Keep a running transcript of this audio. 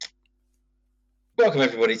Welcome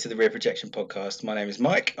everybody to the Rear Projection Podcast. My name is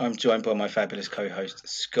Mike. I'm joined by my fabulous co-host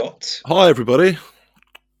Scott. Hi everybody,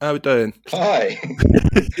 how we doing? Hi.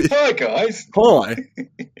 Hi guys. Hi.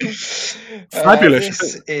 Fabulous.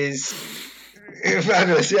 This is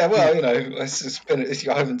fabulous. Yeah, well, you know,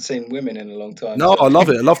 I haven't seen women in a long time. No, I love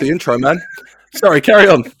it. I love the intro, man. Sorry, carry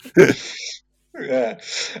on. Yeah.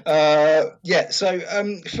 So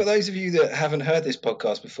for those of you that haven't heard this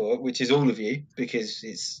podcast before, which is all of you, because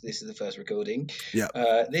this is the first recording. Yeah.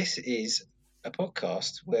 This is a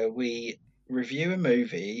podcast where we review a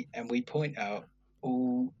movie and we point out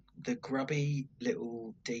all the grubby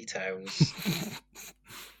little details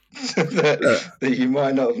that you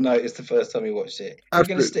might not have noticed the first time you watched it. We're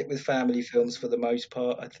going to stick with family films for the most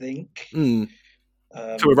part, I think.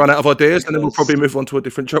 So we run out of ideas, and then we'll probably move on to a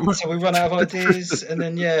different genre. So we run out of ideas, and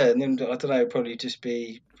then I don't know, it'll probably just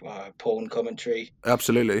be porn commentary.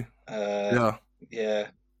 Absolutely. Yeah.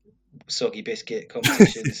 Soggy biscuit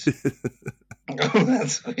competitions. All that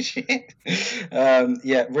sort of shit.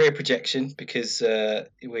 Rear projection, because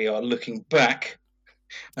we are looking back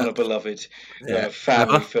on a beloved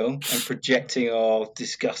family film and projecting our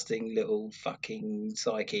disgusting little fucking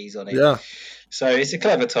psyches on it. Yeah. So it's a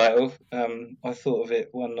clever title. I thought of it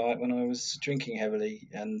one night when I was drinking heavily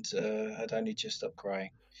and I'd only just stopped crying.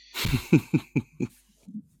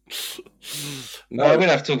 No, we're going to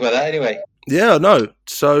have to talk about that anyway. Yeah, no.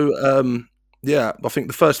 So, I think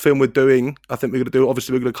the first film we're doing, obviously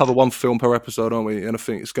we're going to cover one film per episode, aren't we? And I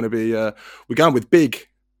think it's going to be, we're going with Big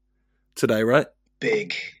today, right?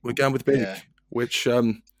 Big. We're going with Big, which...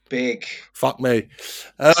 Big. Fuck me.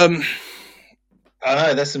 I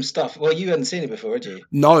know, there's some stuff. Well, you hadn't seen it before, had you?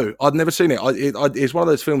 No, I'd never seen it. It's one of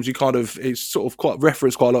those films it's sort of quite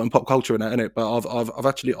referenced quite a lot in pop culture and that, isn't it? But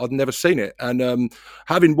I've never seen it. And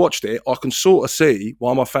having watched it, I can sort of see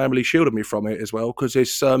why my family shielded me from it as well, because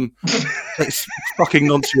it's fucking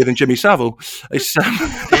nonsensier than Jimmy Savile. It's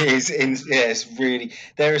really,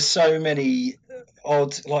 there are so many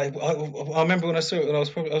odd, like, I remember when I saw it when I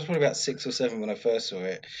was probably about 6 or 7 when I first saw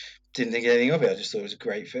it. Didn't think anything of it. I just thought it was a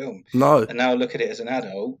great film. No. And now I look at it as an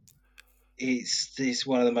adult. It's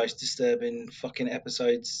one of the most disturbing fucking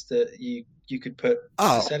episodes that you could put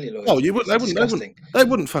to celluloid. Oh, they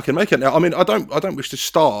wouldn't fucking make it now. I mean, I don't wish to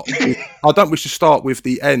start. I don't wish to start with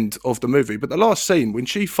the end of the movie, but the last scene when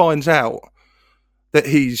she finds out that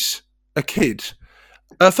he's a kid,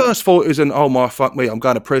 her first thought isn't, "Oh my fuck me, I'm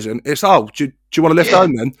going to prison." It's, "Oh, do you want to lift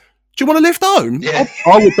home then? Do you want to lift home?" Yeah.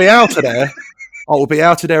 I would be out of there. I will be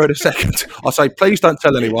out of there in a second. I say, please don't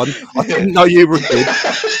tell anyone. I didn't know you were a kid.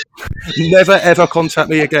 Never, ever contact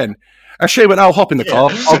me again. And she went, "I'll hop in the car.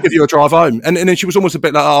 I'll give you a drive home." And then she was almost a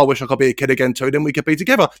bit like, "Oh, I wish I could be a kid again too. Then we could be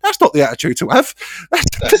together." That's not the attitude to have.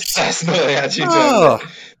 That's not the attitude to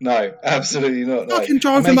have. No, absolutely not. No. I can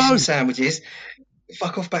drive them home. Sandwiches.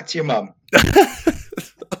 Fuck off back to your mum.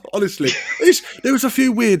 Honestly, there was a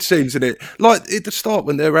few weird scenes in it. Like at the start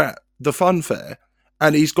when they're at the fun fair.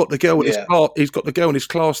 And he's got the girl in his class. He's got the girl in his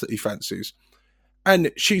class that he fancies,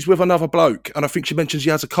 and she's with another bloke. And I think she mentions he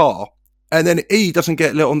has a car, and then he doesn't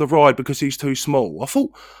get let on the ride because he's too small. I thought,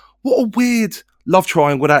 what a weird love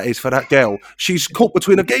triangle that is for that girl. She's caught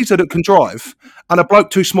between a geezer that can drive and a bloke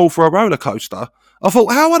too small for a roller coaster. I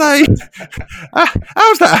thought, how are they?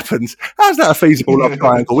 How's that happened? How's that a feasible love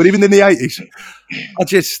triangle? And even in the 80s,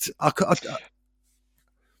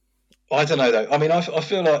 I don't know though. I mean, I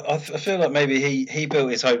feel like maybe he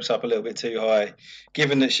built his hopes up a little bit too high,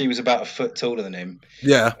 given that she was about a foot taller than him.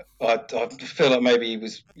 Yeah, I feel like maybe he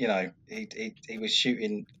was, he was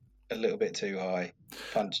shooting a little bit too high,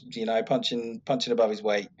 punching above his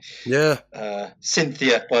weight. Yeah.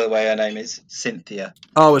 Cynthia, by the way, her name is Cynthia.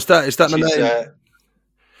 Oh, is that the name?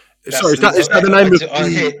 Sorry, is that the name of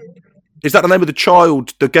is that the name of the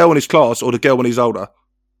child, the girl in his class, or the girl when he's older?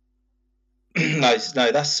 No,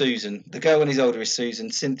 that's Susan. The girl when he's older is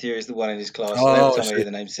Susan. Cynthia is the one in his class. So every time I hear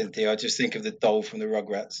the name Cynthia, I just think of the doll from the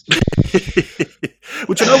Rugrats.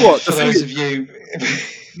 Well, do you know what? For those of you,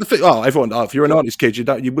 everyone. If you're an artist kid, you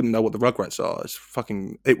wouldn't know what the Rugrats are. It's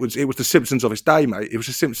fucking. It was the Simpsons of its day, mate. It was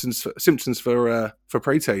the Simpsons for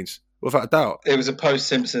preteens, without a doubt. It was a post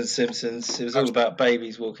Simpsons. It was all about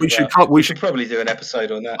babies walking. We should probably do an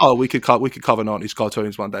episode on that. Oh, we could cover 90s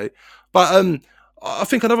cartoons one day, but I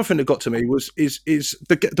think another thing that got to me is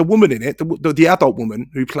the woman in it, the adult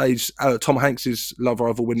woman who plays Tom Hanks's love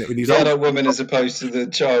rival when he's the adult woman as opposed to the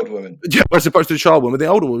child woman. Yeah, as opposed to the child woman, the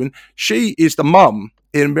older woman. She is the mum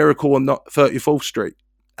in Miracle on 34th Street,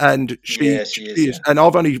 and she is. Yeah. And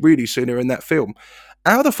I've only really seen her in that film.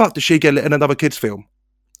 How the fuck does she get in another kids' film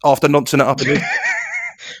after nonsense it up?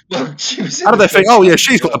 Well, she was. How do they think? Oh yeah,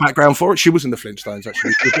 she's got the background for it. She was in the Flintstones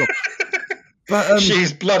actually. But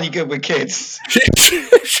she's bloody good with kids.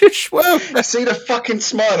 Well, see the fucking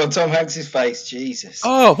smile on Tom Hanks's face, Jesus.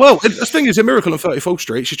 Oh well, the thing is, in Miracle on 34th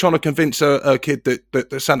Street, she's trying to convince her kid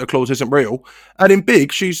that Santa Claus isn't real, and in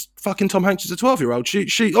Big, she's fucking Tom Hanks as a 12-year-old.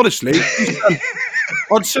 She honestly,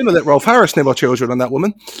 I'd sooner let Rolf Harris near my children than that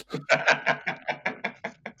woman.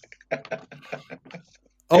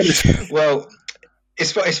 Well,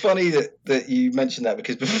 it's funny that you mentioned that,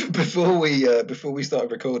 because before we started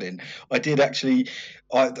recording, I did actually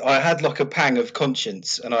I had like a pang of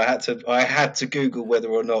conscience, and I had to Google whether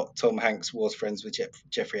or not Tom Hanks was friends with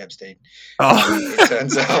Jeffrey Epstein. Oh.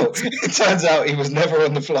 It turns out he was never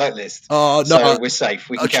on the flight list. Oh no, so we're safe.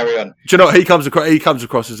 We can carry on. Do you know what? He comes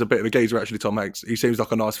across as a bit of a geezer, actually. Tom Hanks. He seems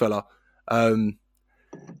like a nice fella.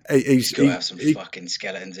 He's got to have some fucking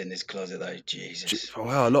skeletons in his closet, though. Jesus.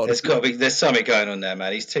 Wow, there's something going on there,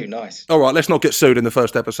 man. He's too nice. All right, let's not get sued in the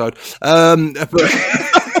first episode.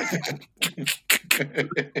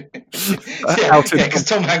 Because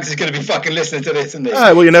Tom Hanks is going to be fucking listening to this, isn't he?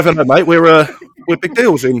 Well, you never know, mate. We're big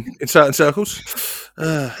deals in certain circles.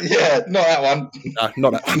 Yeah, not that one. No,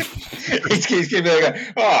 not that one. He's giving me going,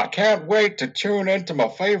 I can't wait to tune into my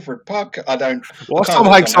favourite podcast. What's Tom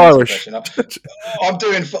Hanks Irish?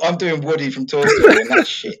 I'm doing Woody from Toy Story, and that's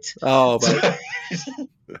shit. Oh, man.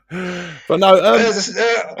 But no,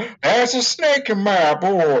 there's a snake in my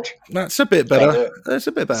board. That's a bit better. That's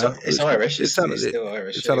a bit better. It's Irish. It's still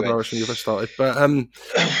Irish. It sounded Irish when you first started, but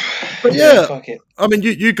yeah, fuck it. I mean,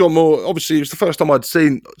 you got more. Obviously, it was the first time I'd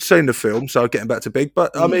seen the film, so getting back to Big.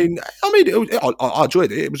 But I mean, I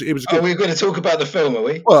enjoyed it. It was. Good. Are we going to talk about the film? Are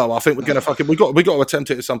we? Well, I think we're going to fucking we got to attempt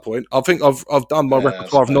it at some point. I think I've done my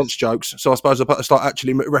repertoire of nonce jokes, so I suppose I better start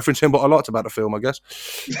actually referencing what I liked about the film, I guess.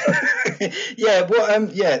 Yeah. Well,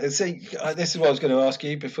 yeah. See, this is what I was going to ask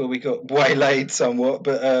you before we got waylaid somewhat.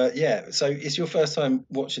 But yeah. So it's your first time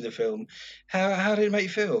watching the film. How did it make you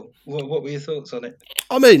feel? What were your thoughts on it?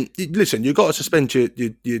 I mean, listen, you've got to suspend your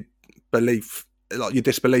belief, like your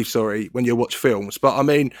disbelief, sorry, when you watch films. But I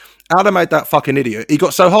mean, how they made that fucking idiot? He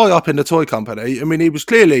got so high up in the toy company. I mean, he was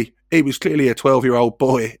clearly a 12-year-old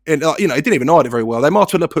boy, and he didn't even hide it very well. They might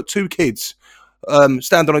as well have put two kids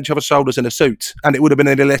standing on each other's shoulders in a suit, and it would have been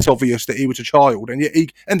any less obvious that he was a child. And yet he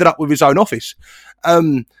ended up with his own office.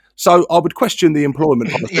 So I would question the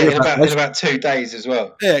employment policy. In about 2 days as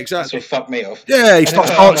well. Yeah, exactly. That's what fucked me off. Yeah, he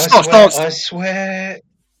starts I swear.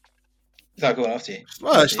 No, go on after you.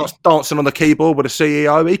 Well, he starts dancing on the keyboard with a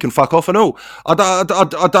CEO. He can fuck off and all. I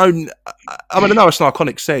mean, I know it's an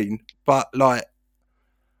iconic scene, but like,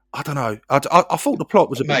 I don't know. I thought the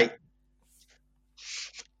plot was a bit.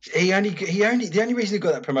 The only reason he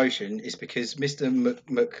got that promotion is because Mr.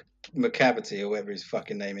 McCavity, or whatever his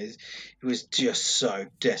fucking name is, he was just so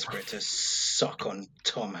desperate to suck on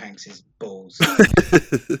Tom Hanks's balls.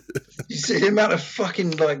 You see the amount of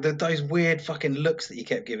fucking those weird fucking looks that he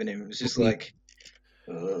kept giving him. It was just like,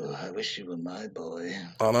 oh, I wish you were my boy.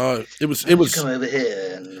 I know. It was come over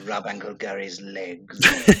here and rub Uncle Gary's legs.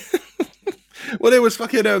 Well, it was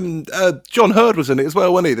fucking John Hurd was in it as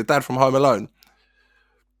well, wasn't he? The dad from Home Alone.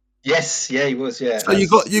 Yes, yeah, he was. Yeah. So you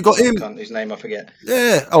got him. Whose name I forget.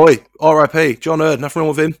 Yeah. Oh, wait. R.I.P. John Hurd. Nothing wrong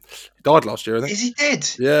with him. He died last year, I think. Is he dead?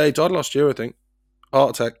 Yeah, he died last year, I think.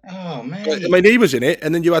 Heart attack. Oh man. I mean, he was in it,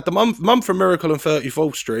 and then you had the mum from Miracle on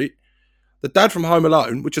 34th Street, the dad from Home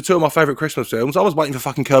Alone, which are two of my favourite Christmas films. I was waiting for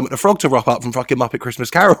fucking Kermit the Frog to rock up from fucking Muppet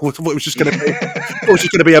Christmas Carol. I thought it was just going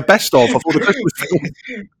to be a best of all the Christmas films.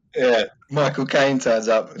 Yeah, Michael Caine turns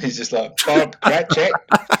up and he's just like, Bob Cratchit.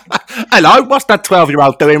 Hello, what's that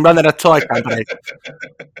 12-year-old doing running a toy company?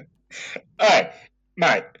 Hey,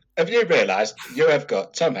 mate, have you realised you have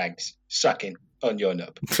got Tom Hanks sucking on your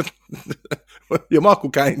nub? Your Michael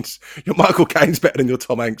Caine's better than your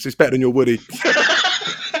Tom Hanks. It's better than your Woody.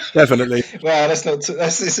 Definitely. Well, it's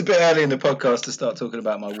a bit early in the podcast to start talking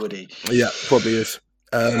about my Woody. Yeah, probably is.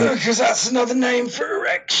 Because that's another name for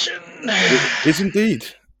erection. Is indeed.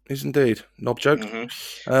 Knob joke.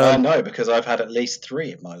 Mm-hmm. I know, because I've had at least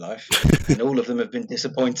 3 in my life, and all of them have been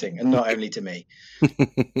disappointing, and not only to me.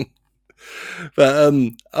 But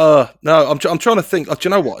no, I'm trying to think. Do you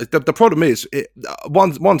know what? The problem is,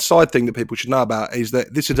 one side thing that people should know about is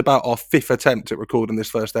that this is about our 5th attempt at recording this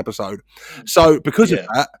first episode. So because of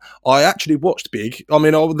that, I actually watched Big. I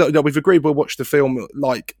mean, we've agreed we'll watch the film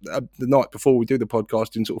the night before we do the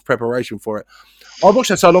podcast in sort of preparation for it. I watched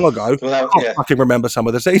that so long ago. I can't fucking remember some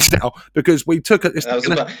of the scenes now because we took it.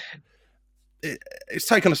 It's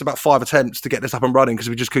taken us about 5 attempts to get this up and running because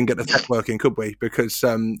we just couldn't get the tech working, could we? Because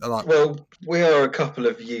well, we are a couple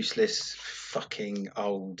of useless fucking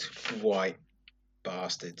old white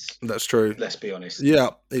bastards. That's true. Let's be honest. Yeah.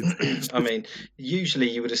 I mean, usually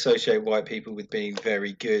you would associate white people with being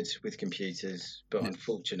very good with computers, but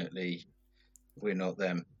unfortunately, we're not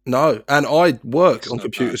them. No, and I work on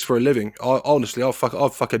computers for a living.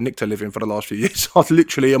 I've fucking nicked a living for the last few years. I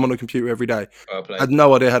literally am on a computer every day. I had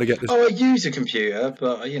no idea how to get this. Oh, I use a computer,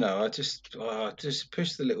 but I just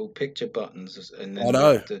push the little picture buttons, and then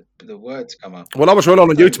the words come up. Well, I was relying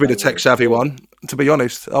on you to be the tech savvy one. To be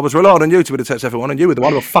honest, I was relying on you to be the tech savvy one, and you were the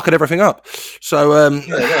one who was fucking everything up. So,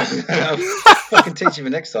 I'll fucking teach you the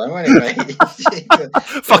next time, won't it, mate?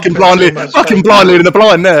 fucking blindly in the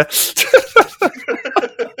blind there.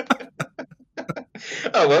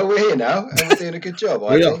 Oh well, we're here now, and we're doing a good job.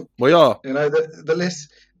 I think we are.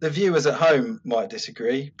 The viewers at home might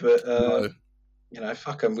disagree, but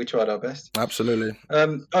fuck them. We tried our best. Absolutely.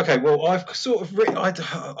 Okay, well, I've sort of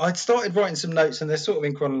I'd started writing some notes, and they're sort of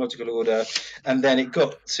in chronological order, and then it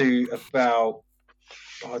got to about,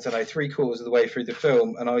 I don't know, 3/4 of the way through the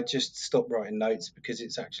film, and I just stopped writing notes because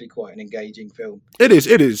it's actually quite an engaging film. It is.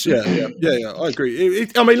 Yeah. I agree.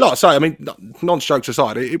 I mean, like I say, non-jokes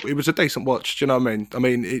aside, it was a decent watch. Do you know what I mean? I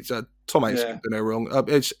mean, it's Tom Hanks didn't do no wrong.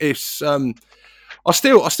 I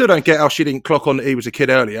still don't get how she didn't clock on that he was a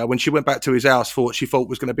kid earlier. When she went back to his house, she thought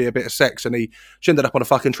was going to be a bit of sex, and she ended up on a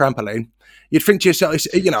fucking trampoline. You'd think to yourself,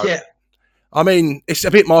 Yeah. I mean, it's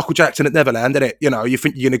a bit Michael Jackson at Neverland, isn't it? You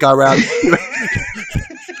think you're going to go around.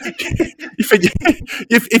 You think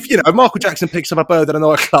if Michael Jackson picks up a bird at a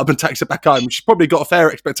nightclub and takes it back home, she's probably got a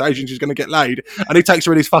fair expectation she's going to get laid, and he takes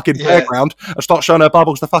her in his fucking playground and starts showing her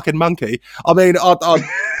Bubbles the fucking monkey. I mean,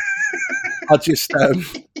 I just, I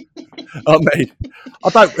mean, I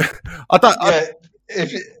don't. Yeah,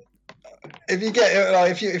 if you get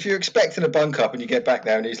if you're expecting a bunk up and you get back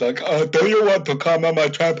there and he's like, "Oh, do you want to come on my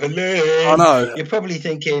trampoline?" I know. You're probably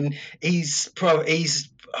thinking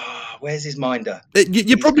where's his minder?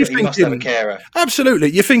 You're probably thinking, he must have a carer. Absolutely,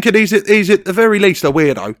 you're thinking he's at the very least a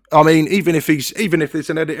weirdo. I mean, even if it's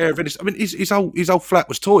an editor of it, I mean, his whole flat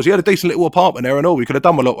was toys. He had a decent little apartment there and all. We could have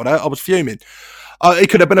done a lot with that. I was fuming. It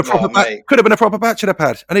could have been a proper bachelor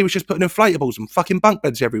pad, and he was just putting inflatables and fucking bunk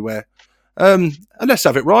beds everywhere. And let's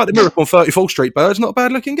have it right. The Miracle on 34th Street bird's not a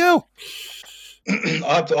bad looking girl.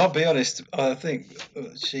 I'll be honest. I think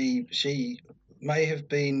she may have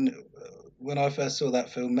been, when I first saw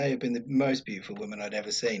that film, may have been the most beautiful woman I'd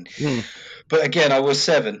ever seen. But again, I was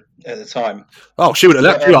 7 at the time. Oh, she would have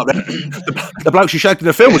left you up there. The bloke she shagged in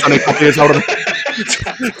the film was only a couple years older.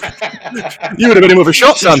 You would have been in with a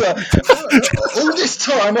shotgun. All this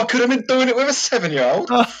time, I could have been doing it with a 7-year-old.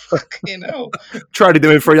 Fucking hell. Traded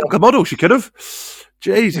him in for a younger model. She could have.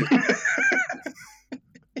 Jesus.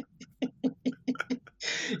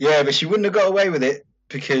 Yeah, but she wouldn't have got away with it.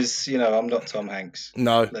 Because, I'm not Tom Hanks.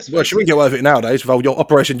 No. Well, she wouldn't get away with it nowadays with all your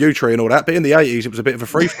Operation U-Tree and all that. But in the 80s, it was a bit of a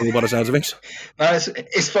free-for-all by the sounds of it. No,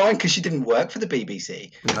 it's fine because she didn't work for the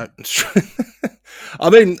BBC. No, it's true. I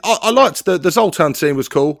mean, I liked the Zoltan scene was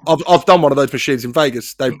cool. I've done one of those machines in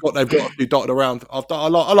Vegas. They've got a few dotted around. I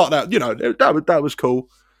like that. That was cool.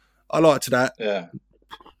 I liked that. Yeah.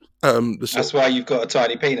 That's why you've got a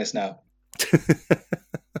tiny penis now.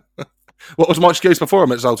 What was my excuse before I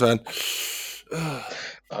met Zoltan?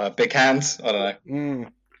 Big hands. I don't know.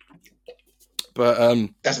 But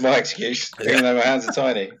that's my excuse. Even though my hands are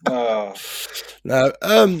tiny. Oh. No.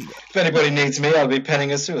 If anybody needs me, I'll be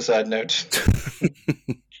penning a suicide note.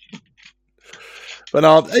 But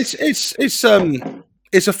no, it's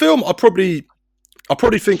a film. I probably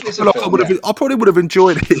think I probably would have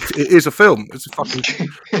enjoyed it. It is a film. It's a fucking.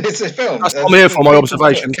 It's a film. That's what I'm here for. My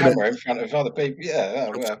observation. Camera in front of other people. Yeah.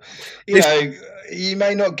 Well, you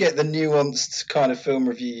may not get the nuanced kind of film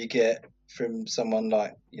review you get from someone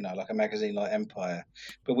like a magazine like Empire,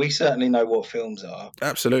 but we certainly know what films are.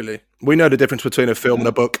 Absolutely, we know the difference between a film and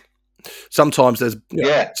a book. Sometimes there's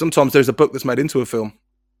a book that's made into a film.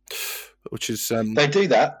 Which is they do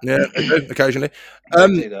that, yeah, they do, occasionally. They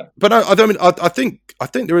do that. But no, I don't mean. I think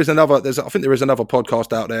there is another. I think there is another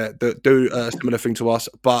podcast out there that do a similar thing to us.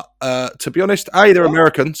 But to be honest, they're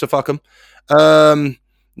American, so fuck them.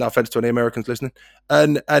 No offense to any Americans listening.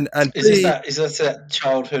 And is that a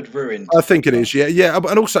childhood ruined? I think it is. Yeah.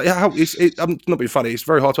 And also, I'm not being funny. It's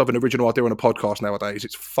very hard to have an original idea on a podcast nowadays.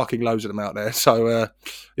 It's fucking loads of them out there. So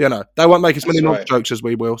they won't make as many jokes as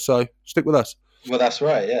we will. So stick with us. Well, that's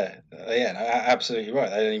right. Yeah, no, absolutely right.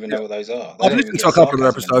 They don't even know what those are. I've listened to a couple of their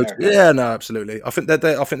episodes. Yeah, no, absolutely. I think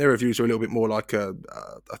their reviews are a little bit more like, I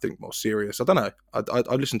think more serious. I don't know.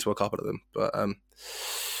 I listened to a couple of them, but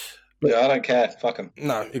Yeah, I don't care. Fuck them.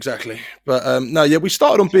 No, exactly. But no, yeah, we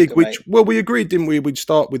started on Big, which we agreed, didn't we? We'd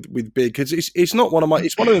start with Big because it's not one of my.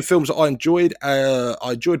 It's one of the films that I enjoyed.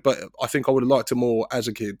 But I think I would have liked it more as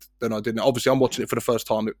a kid than I did. Obviously, I'm watching it for the first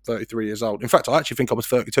time at 33 years old. In fact, I actually think I was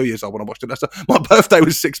 32 years old when I watched it. My birthday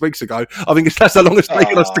was 6 weeks ago. I think that's the longest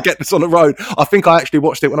taken us to get this on the road. I think I actually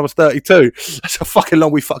watched it when I was 32. That's how fucking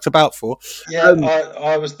long we fucked about for. Yeah,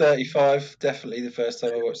 I was 35, definitely the first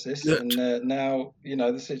time I watched this, and now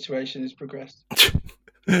the situation has progressed.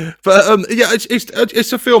 But yeah,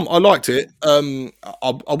 it's a film. I liked it. I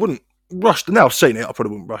wouldn't rush. Now I've seen it, I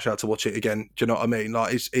probably wouldn't rush out to watch it again. Do you know what I mean?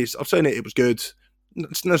 Like I've seen it. It was good.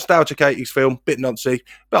 It's a nostalgic 80s film, bit noncy,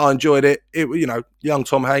 but I enjoyed it. Young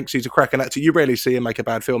Tom Hanks. He's a cracking actor. You rarely see him make a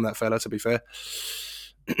bad film. That fella, to be fair.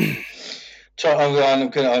 I'm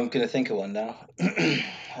gonna think of one now.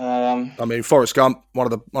 I mean, Forrest Gump, one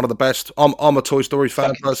of the best. I'm a Toy Story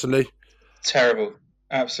fan personally. Terrible,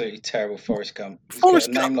 absolutely terrible. Forrest Gump.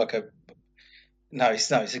 Forrest Gump. No,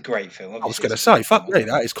 it's a great film. Obviously, I was going to say, fuck me,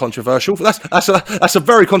 that is controversial. That's a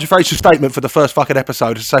very controversial statement for the first fucking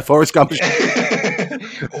episode to say Forrest Gump.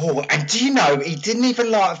 Oh, and do you know he didn't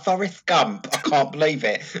even like Forrest Gump? I can't believe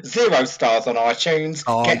it. 0 stars on iTunes.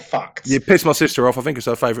 Get fucked. You pissed my sister off. I think it's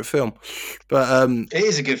her favourite film, but it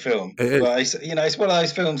is a good film. But it's one of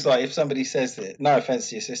those films like if somebody says that. No offense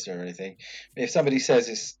to your sister or anything, but if somebody says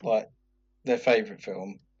it's like their favourite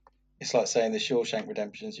film. It's like saying The Shawshank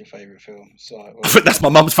Redemption is your favourite film. It's like, well, that's my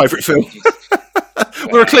mum's favourite film.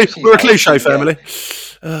 We're a cliche family.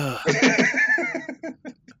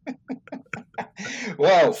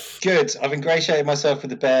 Well, good. I've ingratiated myself with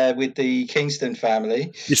the Kingston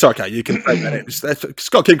family. It's okay. You can take that.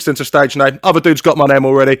 Scott Kingston's a stage name. Other dude's got my name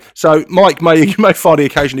already. So Mike you may find the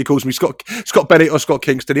occasion he calls me Scott Bennett or Scott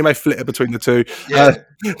Kingston. He may flitter between the two. Yeah,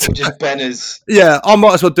 just Benners. Yeah, I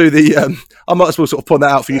might as well do I might as well sort of point that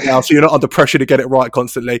out for you now, so you're not under pressure to get it right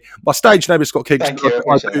constantly. My stage name is Scott Kingston.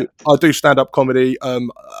 Thank you. I do stand-up comedy on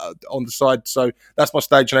the side, so that's my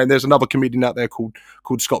stage name. There's another comedian out there called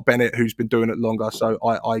Scott Bennett who's been doing it longer, so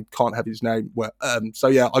I can't have his name. So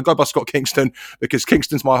yeah, I go by Scott Kingston because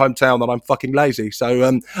Kingston's my hometown and I'm fucking lazy.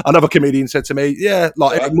 So another comedian said to me, yeah,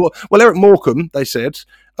 like Eric Morecambe, they said,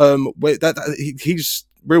 he's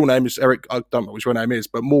real name is Eric. I don't know what his real name is,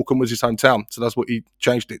 but Morecambe was his hometown, so that's what he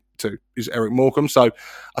changed it to. Is Eric Morecambe? So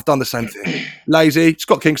I've done the same thing. Lazy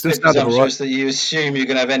Scott Kingston. It's presumptuous that you assume you're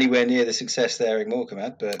going to have anywhere near the success that Eric Morecambe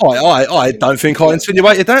had, but I don't think I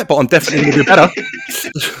insinuated that, but I'm definitely going to do better.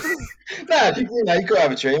 No, you got to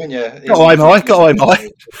have a dream, and Got I.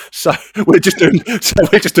 So we're just doing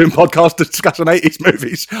podcasts discussing 80s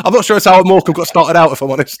movies. I'm not sure it's how Morecambe got started out, if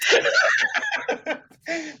I'm honest.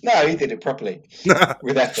 No, he did it properly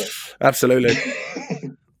with effort. Absolutely.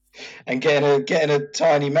 And getting a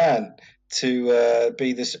tiny man to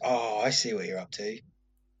be this. Oh, I see what you're up to.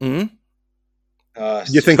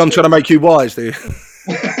 Mm-hmm. You think I'm trying to make you wise, do you?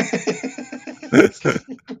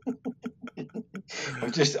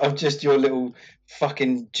 I'm just your little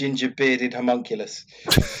fucking ginger bearded homunculus.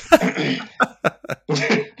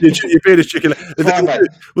 Your beard is chicken. Well,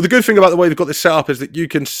 the good thing about the way they've got this set up is that I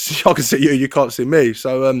can see you can't see me.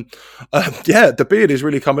 So yeah, the beard is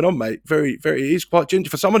really coming on, mate. Very, very. He's quite ginger.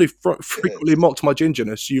 For someone who frequently mocked my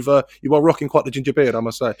gingerness, you are rocking quite the ginger beard, I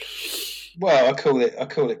must say. Well, I call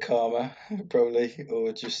it karma, probably,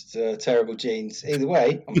 or just terrible genes. Either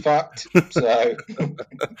way, I'm fucked. So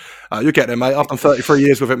you'll get there, mate. I've done 33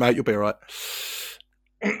 years with it, mate. You'll be all right.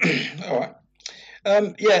 All right.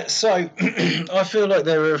 Yeah. So I feel like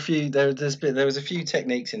there were a few. There was a few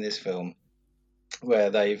techniques in this film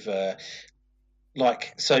where they've the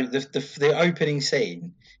opening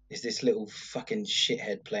scene is this little fucking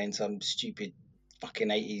shithead playing some stupid fucking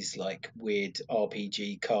 80s like weird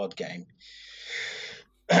RPG card game.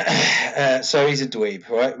 So he's a dweeb,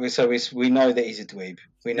 right? So we know that he's a dweeb.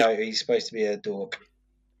 We know he's supposed to be a dork,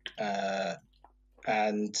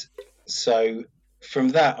 and so from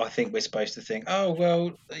that, I think we're supposed to think, oh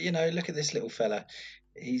well, look at this little fella.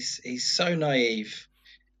 He's so naive.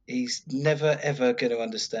 He's never ever going to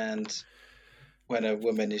understand when a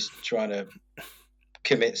woman is trying to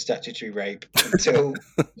commit statutory rape until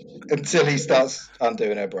he starts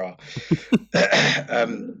undoing her bra.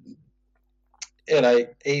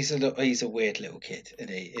 He's a weird little kid,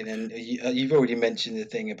 isn't he? And you've already mentioned the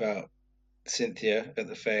thing about Cynthia at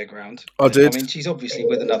the fairground. I did. I mean, she's obviously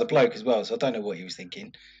with another bloke as well, so I don't know what he was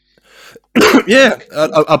thinking. Yeah,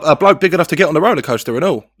 a bloke big enough to get on the roller coaster and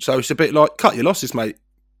all. So it's a bit like, cut your losses, mate.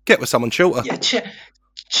 Get with someone shorter. Yeah,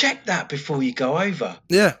 check that before you go over.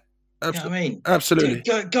 Yeah. You know what I mean? Absolutely.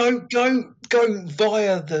 Go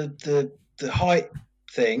via the height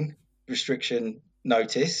thing restriction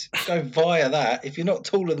notice, go via that. If you're not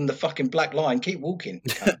taller than the fucking black line, keep walking.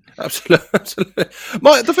 Absolutely.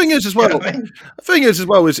 The thing is as well. The thing is as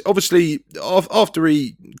well is obviously after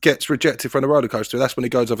he gets rejected from the roller coaster, that's when he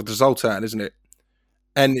goes over to Zoltan, isn't it?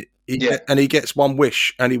 And he gets one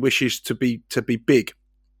wish, and he wishes to be big.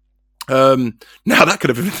 Now that could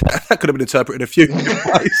have been interpreted in a few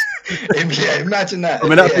ways. Yeah, imagine that. I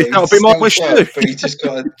mean, that would be my wish too. But he just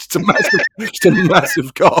got just a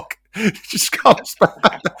massive cock. Just comes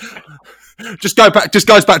back. Just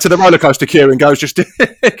goes back to the roller coaster queue and goes.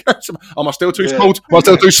 Am I still too small? Am I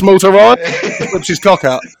still too small to ride? Whips his cock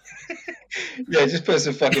out. Yeah, just puts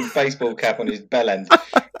a fucking baseball cap on his bell end.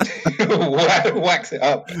 Wax it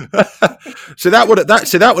up. So that would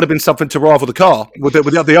have been something to rival the car with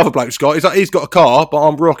the other bloke Scott. He's like, he's got a car, but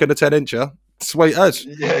I'm rocking a 10-incher. Sweet as.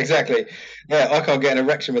 Yeah, exactly. Yeah, I can't get an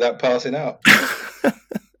erection without passing out.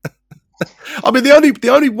 I mean, the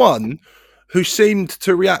only one who seemed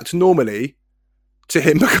to react normally to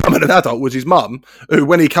him becoming an adult was his mum, who,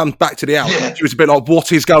 when he comes back to the house, she was a bit like,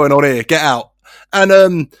 "What is going on here? Get out!"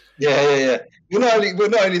 And yeah. Well,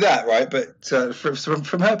 not only that, right? But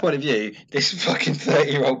from her point of view, this fucking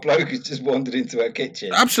 30-year-old bloke has just wandered into her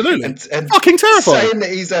kitchen. Absolutely, and fucking terrifying. Saying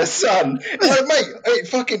that he's her son, like, mate. It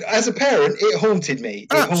fucking, as a parent, it haunted me.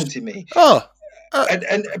 Oh.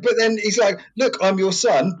 But then he's like, "Look, I'm your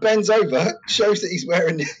son." Bends over, shows that he's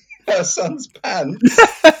wearing her son's pants.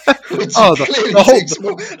 Which clearly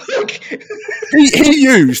small.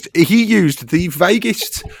 He used the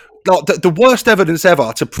vaguest, like the worst evidence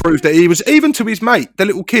ever to prove that he was, even to his mate, the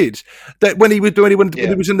little kid, that when he was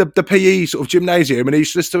in the PE sort of gymnasium, and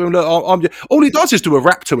he's just to him, "Look, all he does is do a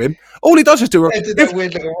rap to him. All he does is do a rap.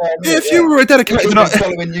 If you were a dedicated enough,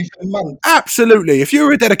 following you for months. Absolutely. If you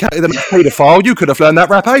were a dedicated enough paedophile, you could have learned that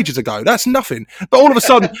rap ages ago. That's nothing. But all of a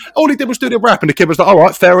sudden, all he did was do the rap, and the kid was like, "All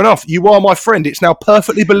right, fair enough. You are my friend. It's now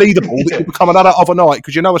perfectly believable that you become an adult overnight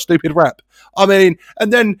because you know a stupid rap." I mean,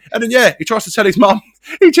 and then, yeah, he tries to tell his mum.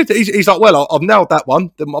 He's like, "Well, I've nailed that one.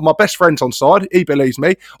 My best friend's on side. He believes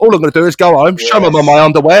me. All I'm going to do is go home, show my mum my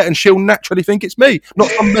underwear, and she'll naturally think it's me, not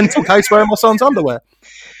some mental case wearing my son's underwear."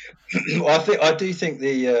 I do think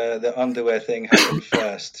the underwear thing happened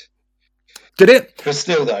first. Did it? But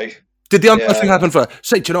still, though. Did the underwear thing happen first?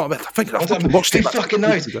 See, do you know what I mean? I think I've watched it. Who fucking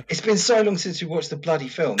knows? It's been so long since we watched the bloody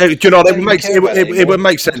film. Do you know, it would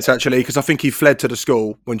make sense, actually, because I think he fled to the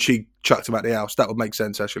school when she chucked him out the house. That would make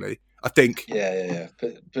sense, actually. I think. Yeah.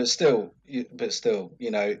 But still,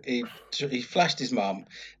 you know, he flashed his mum,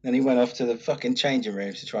 then he went off to the fucking changing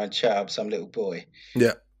rooms to try and chat up some little boy.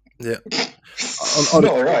 Yeah. It's not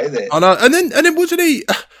all right, is it? I know. And then wasn't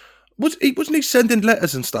he sending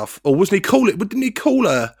letters and stuff, or wasn't he calling? Didn't he call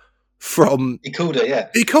her from? He called her, yeah.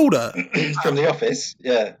 He called her from the office,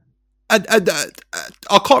 yeah. And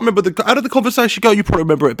I can't remember how did the conversation go. You probably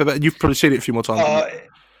remember it, but you've probably seen it a few more times.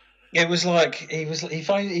 It was like he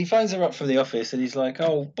phones her up from the office, and he's like,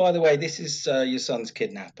 "Oh, by the way, this is your son's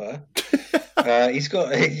kidnapper.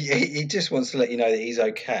 He just wants to let you know that he's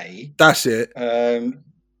okay." That's it.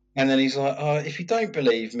 And then he's like, "If you don't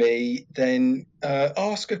believe me, then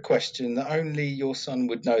ask a question that only your son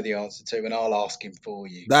would know the answer to, and I'll ask him for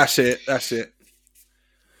you." That's it.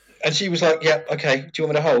 And she was like, "Yeah, okay. Do you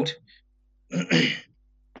want me to hold?"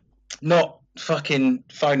 Not fucking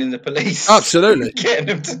phoning the police. Absolutely. Getting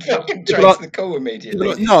them to fucking trace the call immediately.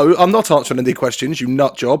 Like, "No, I'm not answering any questions, you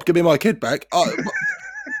nut job. Give me my kid back."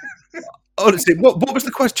 Honestly, what was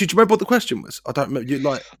the question? Do you remember what the question was? I don't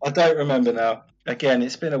remember. I don't remember now. Again,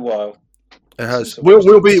 it's been a while. It has.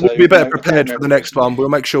 We'll be better prepared for the next one. We'll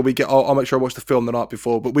make sure I'll make sure I watch the film the night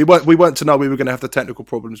before. But we weren't to know we were going to have the technical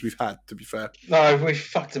problems we've had. To be fair, no, we've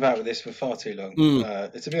fucked about with this for far too long.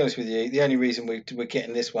 To be honest with you, the only reason we're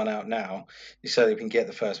getting this one out now is so that we can get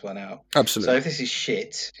the first one out. Absolutely. So if this is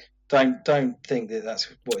shit, don't think that that's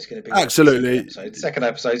what it's going to be. Absolutely. The second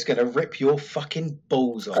episode is going to rip your fucking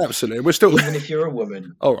balls off. Absolutely. We're still even if you're a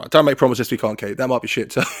woman. All right. Don't make promises we can't keep. That might be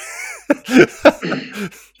shit. So.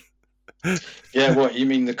 Yeah, what you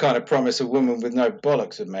mean? The kind of promise a woman with no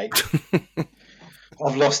bollocks would make.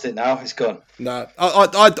 I've lost it now. It's gone. No,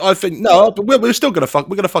 I think no, but we're still gonna fuck.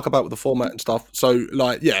 We're gonna fuck about with the format and stuff. So,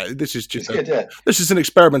 like, yeah, this is just this is an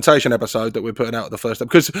experimentation episode that we're putting out at the first time.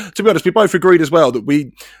 Because to be honest, we both agreed as well that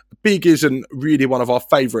Big isn't really one of our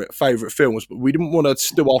favorite films, but we didn't want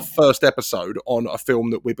to do our first episode on a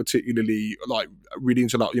film that we're particularly really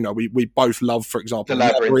into. Like, you know, we both love, for example, The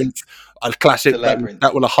Labyrinth, a classic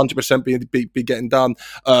that will 100% be getting done.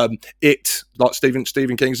 It, like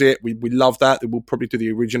Stephen King's It, we love that. We'll probably do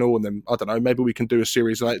the original, and then I don't know, maybe we can do a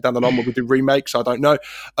series down the line where we do remakes. I don't know,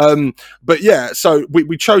 but yeah. So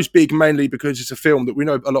we chose Big mainly because it's a film that we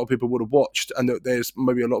know a lot of people would have watched, and that there's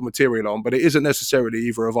maybe a lot of material on, but it isn't necessarily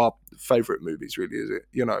either of our favourite movies, really, is it?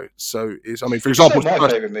 You know, so it's. I mean, for example, it's not my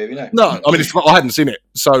favourite movie. No, I mean, I hadn't seen it,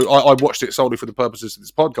 so I watched it solely for the purposes of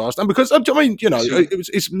this podcast, and because I mean, you know,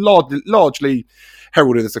 it's largely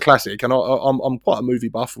heralded as a classic, and I'm quite a movie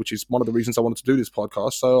buff, which is one of the reasons I wanted to do this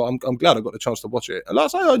podcast. So I'm glad I got the chance to watch it. And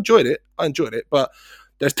last night I enjoyed it, but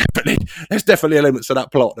there's definitely elements of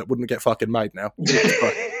that plot that wouldn't get fucking made now.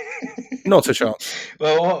 Not a chance.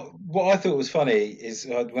 Well, what I thought was funny is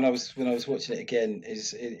when I was watching it again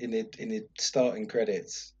is in the starting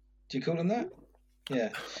credits. Do you call them that? Yeah.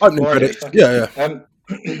 Opening credits. Yeah.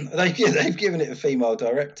 They've given it a female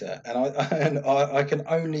director, and I can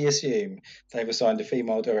only assume they've assigned a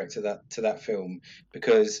female director to that film,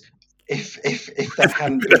 because if that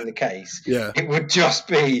hadn't been the case, it would just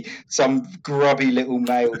be some grubby little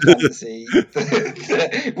male fantasy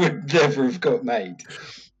that would never have got made.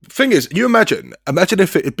 Thing is, you imagine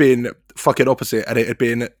if it had been fucking opposite, and it had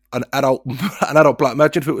been an adult black.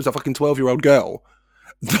 Imagine if it was a fucking 12-year-old girl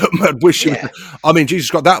that wish she. I mean,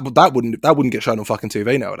 Jesus Christ, that wouldn't get shown on fucking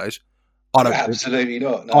TV nowadays. Absolutely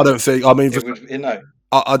not. No. I don't think. I mean, no.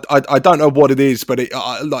 I don't know what it is, but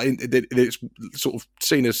it's sort of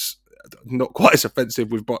seen as not quite as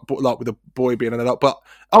offensive with a boy being an adult. But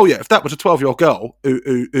if that was a 12-year-old girl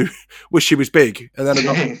who wished she was big, and then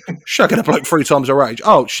shagging a bloke 3 times her age,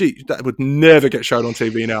 that would never get shown on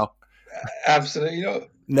TV now. Absolutely not.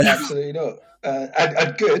 No. Absolutely not.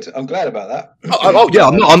 And good. I'm glad about that.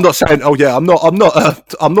 I'm not saying.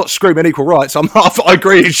 I'm not screaming equal rights. I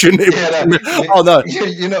agree. It shouldn't. No.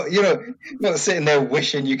 You're not sitting there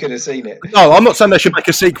wishing you could have seen it. No, I'm not saying they should make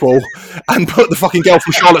a sequel and put the fucking girl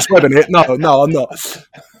from Charlotte's Web in it. No, I'm not.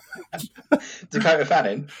 Dakota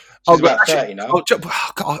Fanning. She's about 30 now.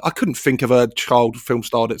 God, I couldn't think of a child film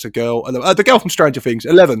star that's a girl. And the girl from Stranger Things,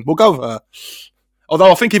 11. We'll go with her.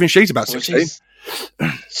 Although I think even she's about 16.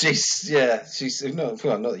 She's not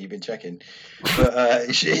that you've been checking,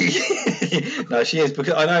 but she is,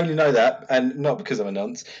 because I only know that, and not because I'm a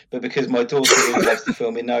nonce, but because my daughter really loves the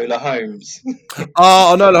film Enola Holmes.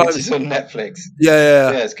 Oh, Enola Holmes. It's on Netflix. Yeah,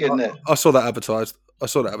 it's good, isn't it? I saw that advertised.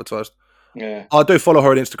 Yeah, I do follow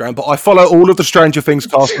her on Instagram, but I follow all of the Stranger Things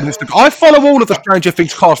cast on Instagram. I follow all of the Stranger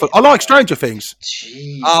Things cast. I like Stranger Things.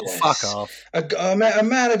 Jesus. Oh, fuck off. A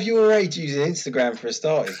man of your age using Instagram for a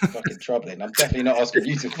start is fucking troubling. I'm definitely not asking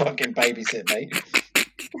you to fucking babysit me.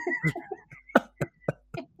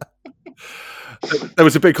 There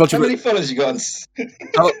was a big controversy. How many followers you got on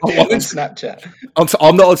Snapchat?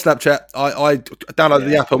 I'm not on Snapchat. I downloaded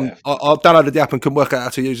the app. I downloaded the app and couldn't work out how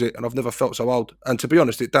to use it, and I've never felt so old. And to be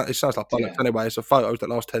honest, it sounds like bollocks anyway. It's a photos that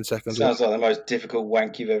last 10 seconds. Sounds like the most difficult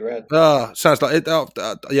wank you've ever had. Sounds like it.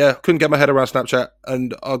 Couldn't get my head around Snapchat,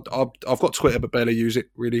 and I've got Twitter but barely use it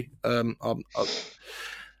really.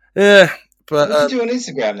 But what do you do on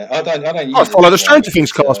Instagram then? I don't use I follow the Stranger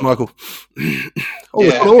Things cast, Michael.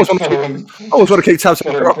 always want to keep tabs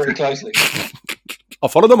on them pretty closely. I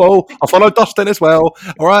follow them all. I follow Dustin as well.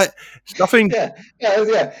 All right, it's nothing.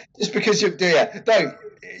 Yeah. Just because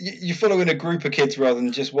you're following a group of kids rather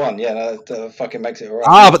than just one. Yeah, that fucking makes it all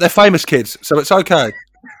right. But they're famous kids, so it's okay.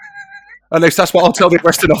 At least that's what I'll tell the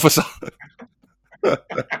arresting officer.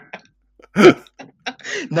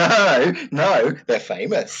 No, they're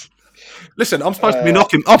famous. Listen, I'm supposed to be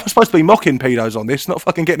mocking pedos on this, not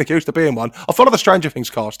fucking getting accused of being one. I follow the Stranger Things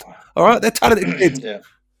cast. All right, they're talented kids. Yeah.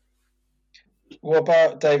 What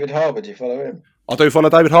about David Harbour? Do you follow him? I do follow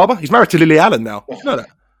David Harbour. He's married to Lily Allen now. You know that?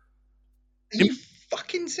 Are you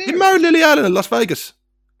fucking serious? He married Lily Allen in Las Vegas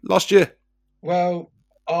last year. Well,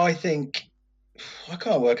 I think I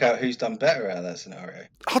can't work out who's done better out of that scenario.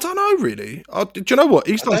 I don't know really. Do you know what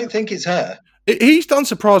I don't think it's her. He's done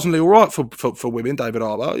surprisingly all right for women, David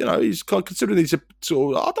Harbour. You know, he's considering he's a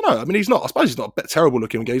sort of, I don't know. I mean, he's not. I suppose he's not a terrible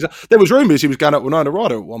looking geezer. There was rumours he was going out with Winona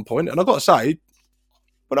Ryder at one point, and I've got to say,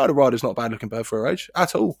 Winona Ryder's not a bad looking bird for her age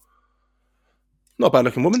at all. Not a bad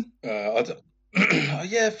looking woman. I don't.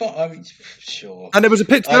 Yeah, I mean, sure. And there was a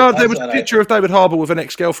picture. There was a picture of David Harbour with an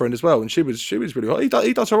ex-girlfriend as well, and she was really hot.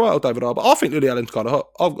 He does all right, old David Harbour. I think Lily Allen's kind of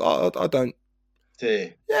hot. I don't. Do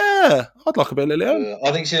you? Yeah, I'd like a bit of Lily Allen.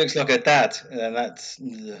 I think she looks like her dad, and that's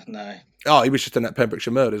no. Oh, he was just in that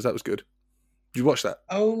Pembrokeshire Murders. That was good. Did you watch that?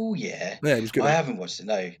 Oh yeah. Yeah, he was good. I haven't watched it.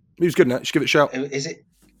 No. He was good in that. You should give it a shout. Is it?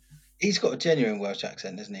 He's got a genuine Welsh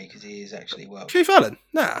accent, doesn't he? Because he is actually Welsh. Keith Allen?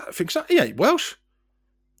 Nah, I think so. He ain't Welsh.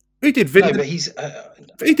 He did. No, but he's.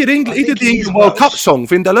 He did England. He did the England World Cup song,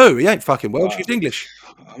 Vindaloo. He ain't fucking Welsh. He's English.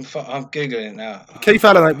 I'm googling it now. Keith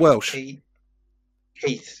Allen ain't Welsh.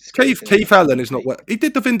 Keith Allen is not well. He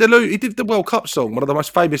did the Vindaloo. He did the World Cup song, one of the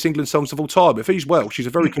most famous England songs of all time. If he's Welsh, he's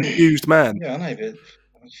a very confused man. Yeah, I know, but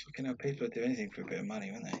fucking hell, people would do anything for a bit of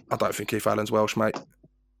money, wouldn't they? I don't think Keith Allen's Welsh, mate.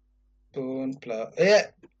 Born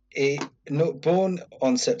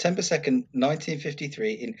on September 2nd,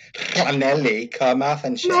 1953 in Llanelli,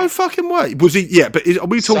 Carmarthenshire. No fucking way. Was he? Yeah, but are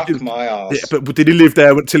we talking? Suck my arse. Yeah, but did he live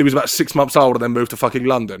there until he was about 6 months old and then moved to fucking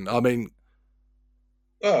London? I mean,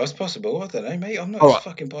 oh, it's possible. I don't know, mate. I'm not a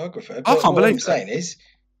fucking biographer. But I can't believe what I'm saying is,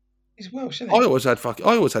 he's Welsh, isn't he? I always had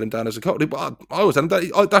him down as a Cockney, but I always had him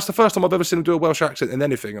down. That's the first time I've ever seen him do a Welsh accent in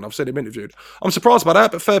anything, and I've seen him interviewed. I'm surprised by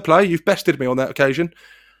that, but fair play. You've bested me on that occasion.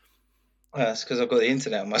 That's because I've got the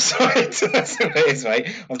internet on my side. That's what it is, mate.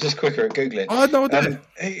 I'm just quicker at Googling. I had no idea.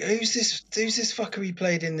 Who's this fucker he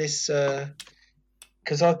played in this?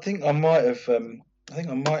 Because I think I might have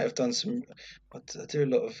done some. I do a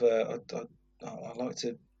lot of. I like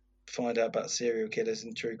to find out about serial killers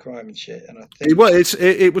and true crime and shit. And I think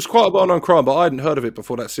it was quite a well-known crime, but I hadn't heard of it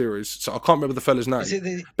before that series, so I can't remember the fella's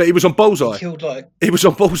name. But he was on Bullseye. He was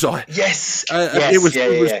on Bullseye. Yes.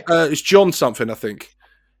 It's John something, I think.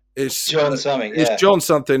 It's John something. Yeah. It's John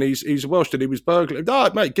something. He's Welsh, and he was burglar. No,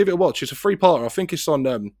 mate, give it a watch. It's a free parter. I think it's on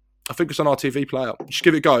RTV Player. Just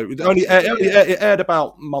give it a go. It only aired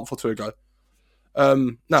about a month or two ago.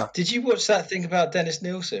 No. Did you watch that thing about Dennis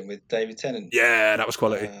Nilsson with David Tennant? Yeah, that was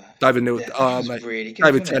quality. David Nilsson. Mate, really good,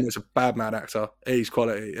 David Tennant's a bad man actor. He's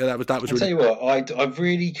quality. Yeah, that was. I'll tell you what, I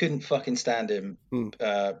really couldn't fucking stand him.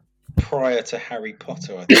 Prior to Harry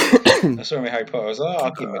Potter, I think. I saw him in Harry Potter. I was like,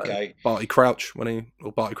 I'll give him a go. Barty Crouch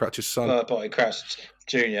Barty Crouch's son. Barty Crouch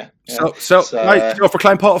Jr. Yeah. So mate,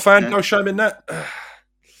 self-proclaimed Potter fan. Yeah. No shame in that.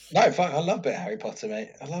 No, in fact, I love a bit of Harry Potter, mate.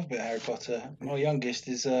 I love a bit of Harry Potter. My youngest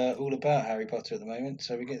is all about Harry Potter at the moment,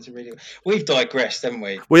 so we're getting to really. We've digressed, haven't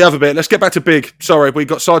we? We have a bit. Let's get back to Big. Sorry, we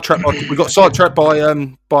got sidetracked.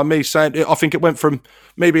 By me saying I think it went from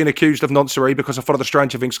me being accused of noncery because I followed the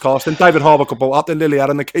Stranger Things cast, then David Harbour got brought up, then Lily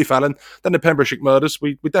Allen, then Keith Allen, then the Pembrokeshire murders.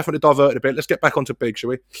 We definitely diverted a bit. Let's get back onto Big, shall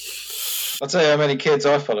we? I'll tell you how many kids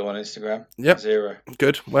I follow on Instagram. Yep. 0.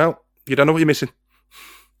 Good. Well, you don't know what you're missing.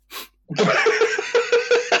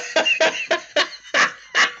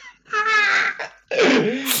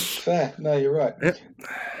 Fair. No, you're right. Yep.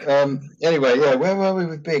 Anyway, yeah, where were we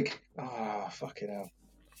with Big? Oh, fucking hell.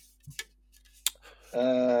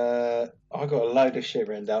 I got a load of shit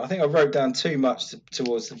written down. I think I wrote down too much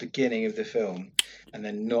towards the beginning of the film and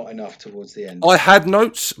then not enough towards the end. I had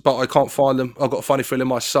notes, but I can't find them. I've got a funny feeling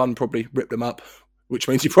my son probably ripped them up, which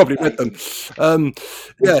means he probably read them.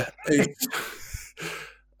 Yeah.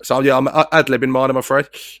 So, yeah, I'm ad-libbing mine, I'm afraid.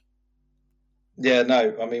 Yeah,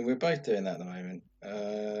 no, I mean, we're both doing that at the moment.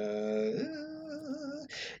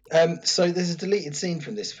 So there's a deleted scene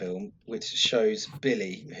from this film which shows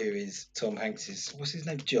Billy, who is Tom Hanks's, what's his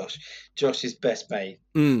name? Josh's best mate.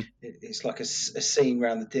 It's like a scene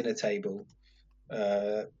around the dinner table.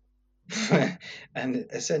 And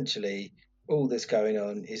essentially all that's going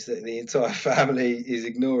on is that the entire family is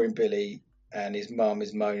ignoring Billy and his mum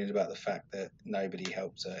is moaning about the fact that nobody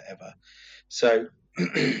helps her ever. So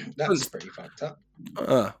that's pretty fucked up.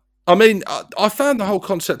 I mean, I found the whole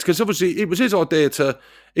concept, because obviously it was his idea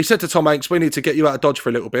he said to Tom Hanks, we need to get you out of Dodge for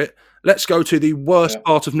a little bit. Let's go to the worst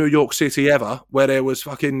part of New York City ever, where there was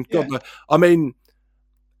fucking... I mean,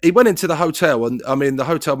 he went into the hotel, and I mean, the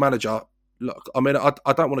hotel manager... Look, I mean, I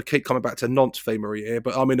don't want to keep coming back to Nantes thievery here,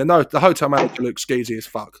 but I mean, the hotel manager looks skeezy as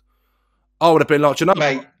fuck. I would have been like,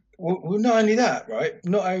 Mate, well, not only that, right?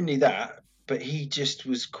 Not only that, but he just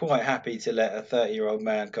was quite happy to let a 30-year-old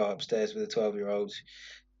man go upstairs with a 12-year-old.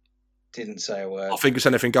 Didn't say a word. I think it's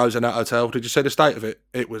anything goes in that hotel. Did you see the state of it?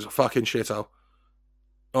 It was a fucking shithole.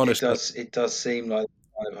 Honestly, it does seem like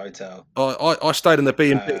a kind of hotel. I stayed in the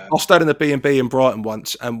B&B. I stayed in the B&B in Brighton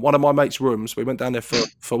once, and one of my mates' rooms. We went down there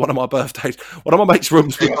for one of my birthdays. One of my mates'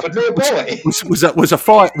 rooms was a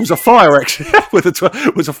fire exit was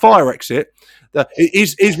a fire exit.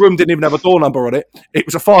 His room didn't even have a door number on it. It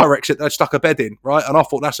was a fire exit that stuck a bed in, right? And I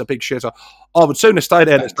thought, that's a big shitter. I would sooner stay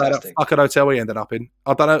there than stay at that fucking hotel he ended up in.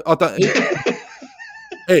 I don't know.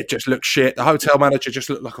 It just looked shit. The hotel manager just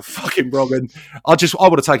looked like a fucking wrong. I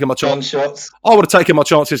would have taken my chance. I would have taken my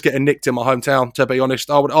chances getting nicked in my hometown, to be honest.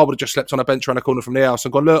 I would have just slept on a bench around the corner from the house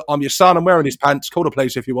and gone, look, I'm your son, I'm wearing his pants, call the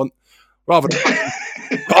police if you want. Rather than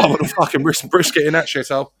fucking risk it in that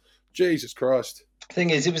shithole. Jesus Christ.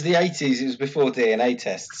 Thing is, it was the 80s, it was before DNA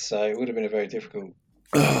tests, so it would have been a very difficult...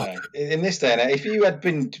 in this day and age, if you had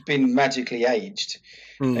been magically aged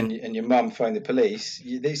and your mum phoned the police,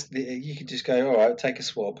 you could just go, all right, take a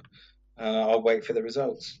swab, and I'll wait for the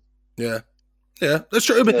results. Yeah. Yeah, that's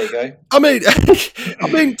true. There you go. I mean,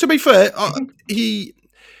 to be fair,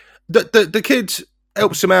 the kid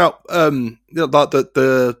helps him out. Like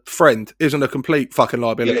the friend isn't a complete fucking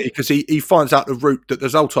liability because he finds out the route that the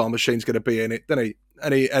Zoltar machine's going to be in it, doesn't he?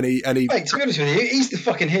 And he. Mate, to be honest with you, he's the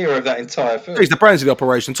fucking hero of that entire film. He's the brains of the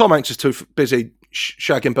operation. Tom Hanks is too busy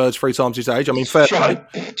shagging birds 3 times his age. I mean, fair play.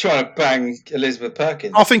 Trying to bang Elizabeth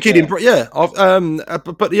Perkins. I think he didn't. Yeah.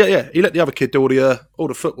 But yeah, he let the other kid do all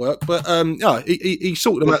the footwork. But yeah, he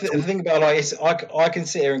sorted them out. The thing about I can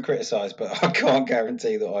sit here and criticise, but I can't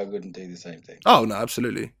guarantee that I wouldn't do the same thing. Oh no,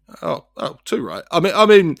 absolutely. Oh, too right. I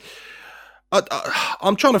mean.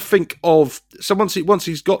 I'm trying to think of so once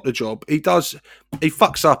he's got the job, he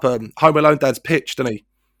fucks up Home Alone Dad's pitch, doesn't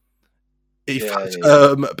he?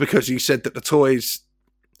 Because he said that the toys.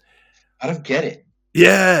 I don't get it.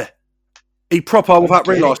 Yeah, he proper without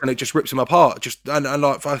realising it just rips him apart. Just and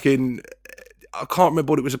like fucking, I can't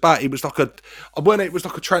remember what it was about. It was like a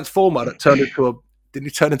transformer that turned into a. Didn't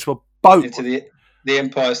he turn into a boat? Into the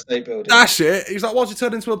Empire State Building. That's it. He's like, why's he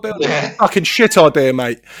turned into a building? Yeah. Fucking shit idea,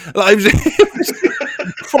 mate. Like, it was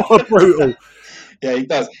proper brutal. Yeah, he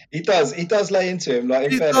does. He does lay into him.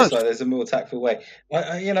 Like, in fairness, like, there's a more tactful way.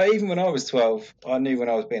 Even when I was 12, I knew when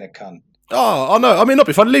I was being a cunt. Oh, I know. I mean, not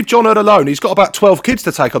if I leave John Hurt alone. He's got about 12 kids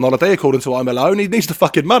to take on holiday, according to I'm Alone. He needs the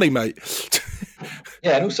fucking money, mate.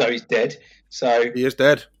 Yeah, and also he's dead. So he is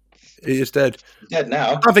dead. He's dead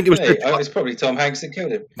now. I think it was. It's probably Tom Hanks that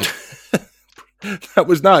killed him. That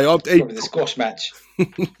was probably the squash match.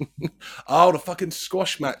 Oh, the fucking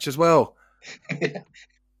squash match as well.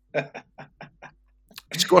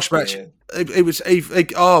 Squash match. Yeah. It was.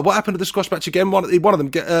 What happened to the squash match again? One of them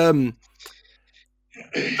get. John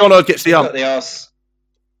Hurt gets the ump. The arse.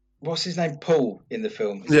 What's his name? Paul in the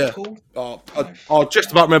film. Is it Paul? I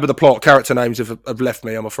just about remember the plot. Character names have left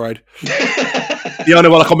me, I'm afraid. The only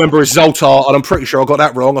one I can remember is Zoltar, and I'm pretty sure I got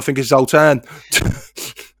that wrong. I think it's Zoltan.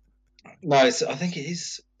 No, I think it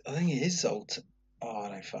is Zoltan. Oh, I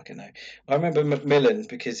don't fucking know. I remember Macmillan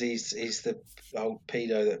because he's the old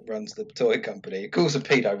pedo that runs the toy company. Of course, a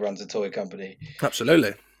pedo runs a toy company.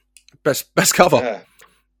 Absolutely, best cover. Yeah.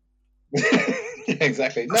 Yeah,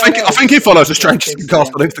 exactly. I think he follows the Strangest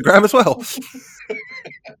Cast on Instagram as well.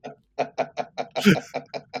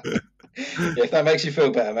 Yeah, if that makes you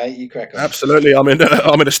feel better, mate, you crack on. Absolutely, I'm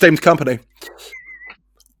in esteemed company.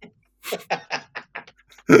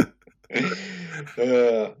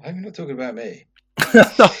 I'm not talking about me.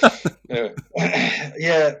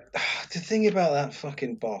 Yeah, the thing about that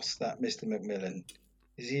fucking boss, that Mr. Macmillan,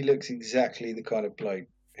 is he looks exactly the kind of bloke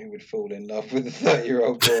who would fall in love with a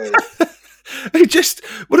 30-year-old boy.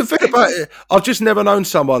 The thing about it, I've just never known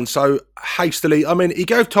someone so hastily. I mean, he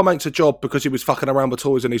gave Tom Hanks a job because he was fucking around with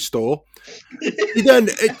toys in his store. He then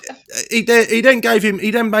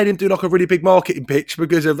made him do like a really big marketing pitch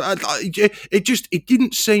because of it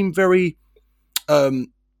didn't seem very.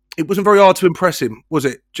 It wasn't very hard to impress him, was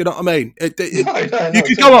it? Do you know what I mean? No, you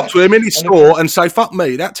could go up to him in his store and say, "Fuck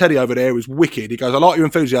me, that Teddy over there is wicked." He goes, "I like your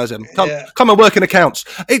enthusiasm. Come and work in accounts."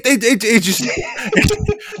 It just,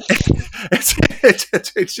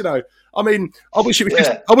 it's you know. I mean, I wish it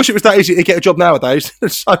was that easy to get a job nowadays.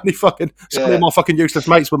 So many of my fucking useless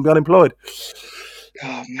mates wouldn't be unemployed.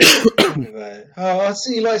 Oh, man. I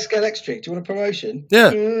see you like Scale Electric. Do you want a promotion?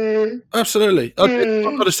 Yeah, absolutely.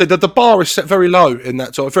 I've got to say that the bar is set very low in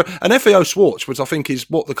that sort of. And FAO Schwartz, which I think is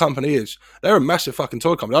what the company is, they're a massive fucking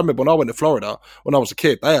toy company. I remember when I went to Florida when I was a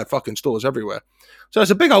kid, they had fucking stores everywhere. So it's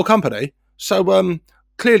a big old company. So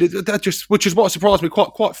clearly, which is what surprised me,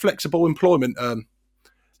 quite flexible employment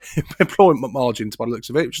margins by the looks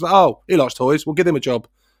of it. Which is like, oh, he likes toys, we'll give him a job.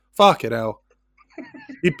 Fuck it, hell.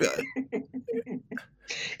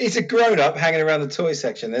 He's a grown-up hanging around the toy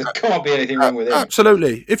section. There can't be anything wrong with him.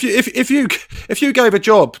 Absolutely. If you gave a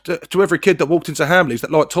job to every kid that walked into Hamleys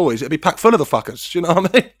that liked toys, it'd be packed full of the fuckers. Do you know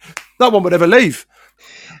what I mean? No one would ever leave.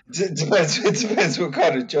 It depends what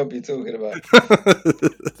kind of job you're talking about.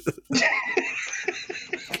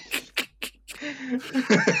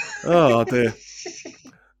 Oh dear.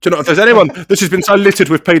 Do you know, if there's anyone, this has been so littered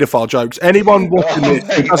with paedophile jokes, anyone watching this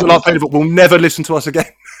who doesn't like paedophile will never listen to us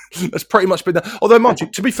again. That's pretty much been that. Although, mind you,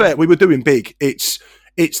 to be fair, we were doing big. It's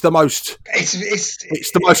the most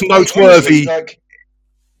noteworthy.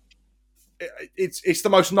 It's the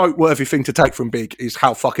most noteworthy thing to take from Big is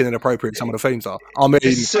how fucking inappropriate some of the themes are. I mean,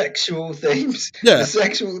 the sexual themes, yeah,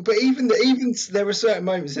 but even there are certain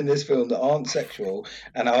moments in this film that aren't sexual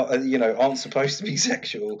and aren't supposed to be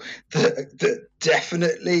sexual that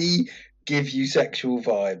definitely give you sexual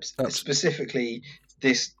vibes. Specifically,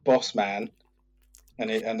 this boss man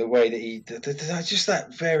And the way that he, just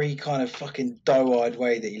that very kind of fucking doe-eyed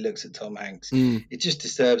way that he looks at Tom Hanks, it just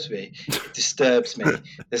disturbs me. It disturbs me.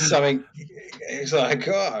 There's something. It's like,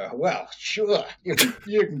 oh well, sure, you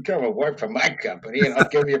can come and work for my company, and I'll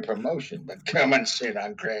give you a promotion, but come and sit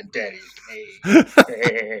on Granddaddy's knee.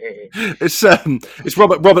 It's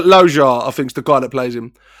Robert Lojar, I think, is the guy that plays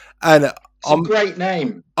him, and it's a great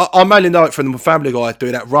name. I mainly know it from the Family Guy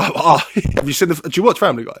doing that. Right? Have you seen do you watch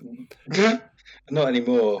Family Guy? Not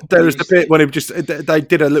anymore. There was the bit when they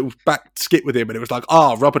did a little back skit with him, and it was like,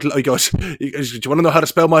 Robert. He goes, "Do you want to know how to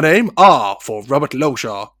spell my name? R for Robert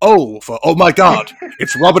Lojar. O for oh my God,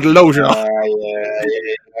 it's Robert Lojar."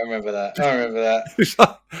 Yeah, I remember that. Is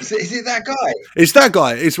it that guy? It's that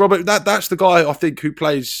guy. It's Robert. That's the guy I think who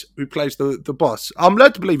plays the boss. I'm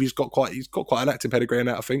led to believe he's got quite an acting pedigree in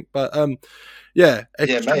that, I think, but yeah,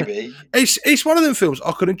 maybe it's one of them films.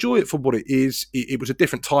 I could enjoy it for what it is. It was a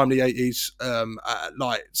different time, the 80s.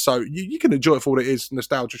 So you can enjoy it for what it is,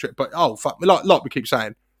 nostalgia trip. But fuck, like we keep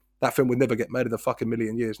saying, that film would never get made in a fucking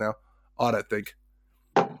million years now. I don't think.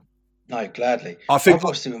 No, gladly. I've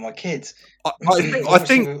watched it with my kids. I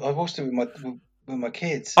watched it with my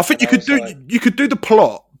kids. I think you could do the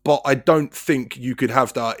plot. But I don't think you could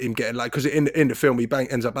have that him getting because in the film he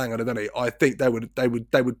ends up banging it, doesn't he? I think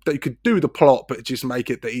they could do the plot, but just make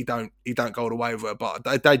it that he don't go all the way with it. But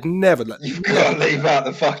they'd never let. You've got to leave out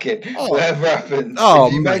the fucking whatever happens.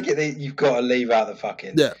 If you make it, you've got to leave out the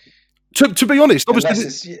fucking. Yeah. To be honest,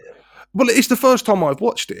 obviously, it's the first time I've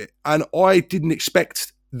watched it, and I didn't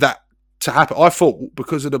expect that to happen. I thought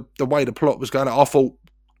because of the way the plot was going, I thought.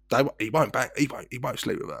 He won't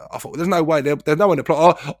sleep with her. I thought there's no way. There's no way in the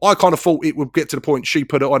plot. I kind of thought it would get to the point she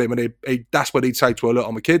put it on him, and that's when he'd say to her, "Look,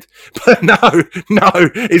 I'm a kid." But no,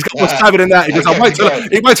 he's got what's having in that. He just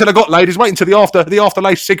wait till I got laid. He's waiting till the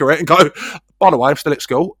afterlife cigarette and go. By the way, I'm still at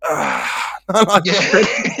school.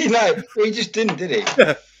 He just didn't, did he?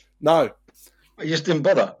 Yeah. No, he just didn't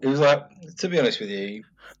bother. He was like, to be honest with you.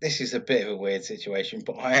 This is a bit of a weird situation,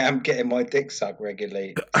 but I am getting my dick sucked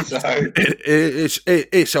regularly. So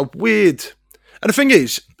it's a weird. And the thing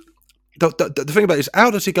is, the thing about it is, how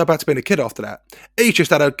does he go back to being a kid after that? He just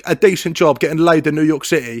had a decent job getting laid in New York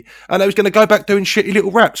City, and he was going to go back doing shitty little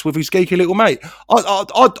raps with his geeky little mate.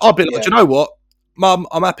 I'd be like, you know what, Mum,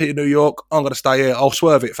 I'm happy in New York. I'm going to stay here. I'll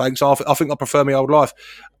swerve it, thanks. I think I prefer my old life.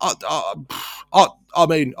 I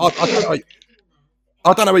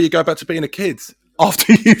don't know where you go back to being a kid.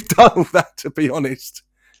 After you've done all that, to be honest.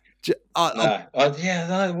 Well,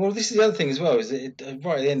 this is the other thing as well, is that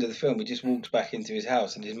right at the end of the film, he just walks back into his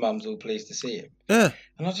house and his mum's all pleased to see him. Yeah.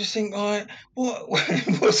 And I just think,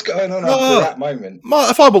 what's going on after that moment?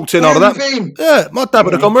 If I walked in after that, my dad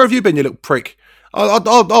would have gone, "Where have you been, you little prick?" I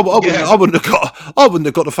wouldn't have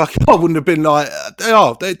got the fucking. I wouldn't have been like,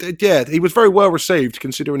 he was very well received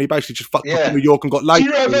considering he basically just fucked up in New York and got laid. Do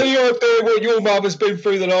you have any idea what your mum has been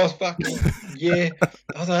through the last fucking year? I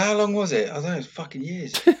don't know, how long was it? I don't know, it's fucking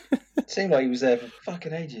years. It seemed like he was there for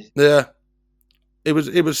fucking ages. Yeah. It was,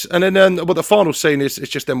 and then the final scene is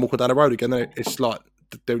just them walking down the road again. It's like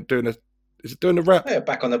doing the rap? Yeah,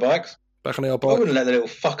 back on the bikes. Back on the old bike. I wouldn't let the little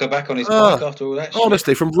fucker back on his bike after all that shit.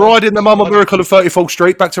 Honestly, from riding the Mama Miracle on 34th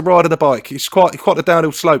Street back to riding the bike, it's quite a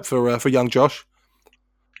downhill slope for young Josh.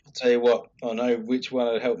 I'll tell you what, I know which one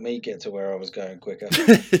would help me get to where I was going quicker.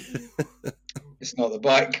 It's not the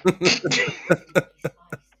bike.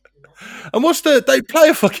 And they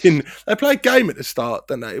play a game at the start,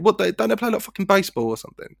 don't they? Don't they play like fucking baseball or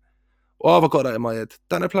something? Or have I got that in my head?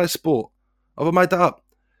 Don't they play a sport? Have I made that up?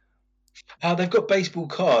 They've got baseball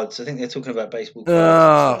cards. I think they're talking about baseball cards at the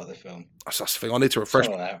start of the film. That's the thing. I need to refresh.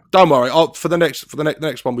 Don't worry. For the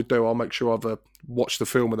next one we do, I'll make sure I've watched the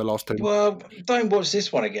film in the last 2 months. Well, don't watch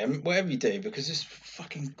this one again. Whatever you do, because it's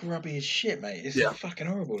fucking grubby as shit, mate. It's fucking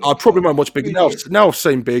horrible. I probably won't watch Big. Really now I've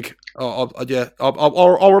seen Big.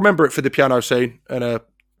 I'll remember it for the piano scene and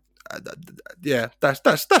that's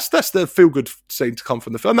the feel good scene to come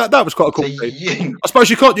from the film. That was quite a cool scene. I suppose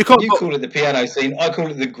you can't. You call it the piano scene. I call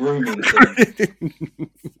it the grooming scene.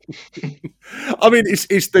 I mean, it's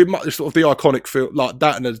the sort of the iconic feel like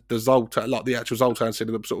that, and the Zoltan, like the actual Zoltan scene,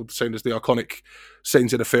 sort of seen as the iconic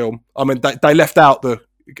scenes in the film. I mean, they left out the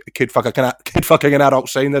kid fucking an adult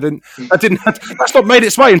scene. That's not made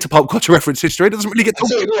its way into pop culture reference history. It doesn't really get.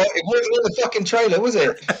 It wasn't in the fucking trailer, was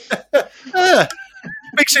it? Yeah.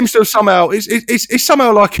 Big seems to have somehow it's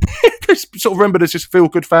somehow like it's sort of remembered as just a feel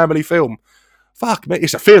good family film. Fuck me,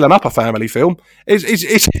 it's a feeling up a family film. It's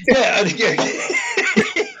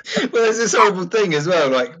Well, there's this horrible thing as well.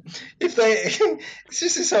 Like, if they, it's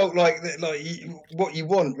just this whole what you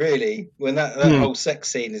want really when that whole sex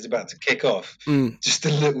scene is about to kick off. Just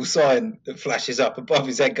a little sign that flashes up above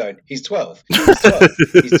his head, going, "He's 12. He's 12.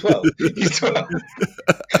 He's 12. He's 12."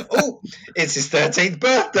 Oh, it's his 13th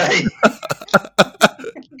birthday.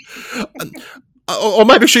 Or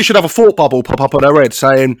maybe she should have a thought bubble pop up on her head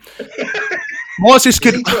saying, "Why is this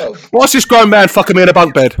kid? Why is this grown man fucking me in a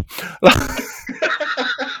bunk bed?"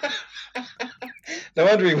 No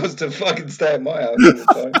wonder he wants to fucking stay at my house all the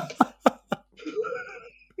time.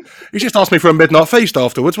 He just asked me for a midnight feast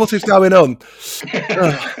afterwards. What is going on?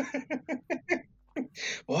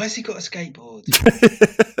 Why has he got a skateboard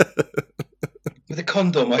with a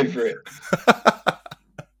condom over it?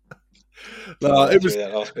 No, it was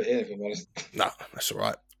that last bit in, if I'm honest. No, that's all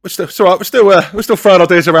right. It's all right. We're still throwing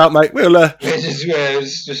ideas around, mate. We're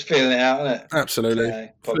just feeling it out, isn't it? Absolutely.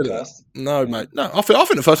 Podcast. No, mate. No, I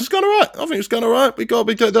think the first one's gone all right. I think it's gone all right. We got to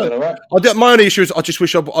be good. All right. My only issue is I just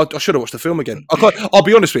wish I should have watched the film again. I'll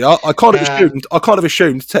be honest with you. I kind of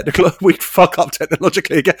assumed technically we'd fuck up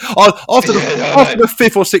technologically again. After the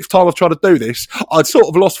fifth or sixth time I've tried to do this, I'd sort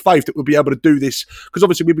of lost faith that we'd be able to do this, because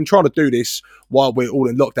obviously we've been trying to do this while we're all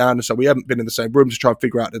in lockdown, and so we haven't been in the same room to try and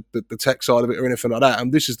figure out the tech side of it or anything like that.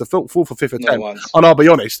 And this is the fourth or fifth attempt. And I'll be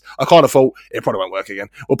honest, I kind of thought it probably won't work again.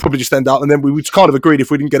 We'll probably just end up, and then we would kind of agreed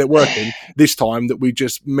if we didn't get it working this time that we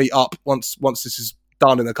just meet up once this is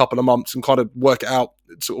done in a couple of months and kind of work it out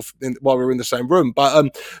sort of while we're in the same room.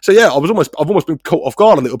 But so yeah, I've almost been caught off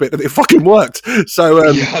guard a little bit that it fucking worked. So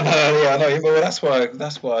I know. Well, that's why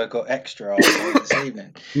I got extra this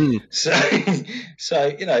evening. So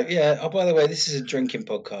you know, yeah. Oh, by the way, this is a drinking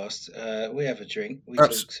podcast. We have a drink. We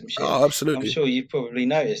talk some shit. Oh, absolutely. I'm sure you've probably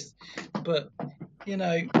noticed, but you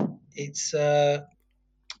know, it's gone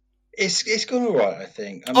all right. I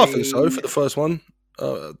think. I think so for the first one.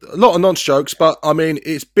 A lot of nonce jokes, but I mean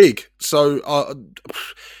it's big, so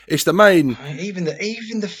it's the main. Even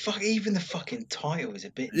the fucking title is a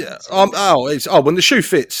bit. Yeah. When the shoe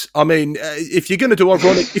fits. I mean, if you're going to do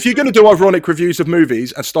ironic reviews of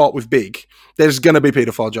movies and start with big, there's going to be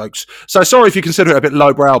paedophile jokes. So sorry if you consider it a bit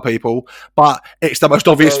lowbrow, people, but it's the most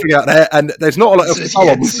obvious thing out there, and there's not a lot else to go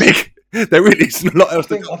on with big. There really isn't a lot else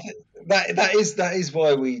to go on.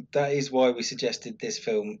 That is why we suggested this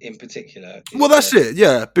film in particular. Well, that's it,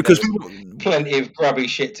 yeah, because plenty of grubby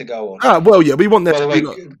shit to go on. Well, yeah, we want there to be.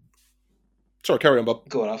 Sorry, carry on, Bob.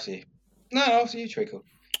 Go on, after you. No, after you, Treacle.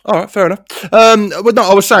 All right, fair enough. Well, no,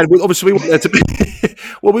 I was saying, obviously, we want there to be.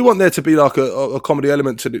 Well, we want there to be like a comedy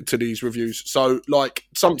element to these reviews. So, like,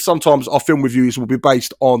 sometimes our film reviews will be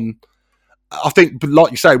based on. I think,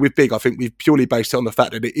 like you say, with Big, I think we've purely based it on the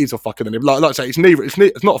fact that it is a fucking enemy. Like I say, it's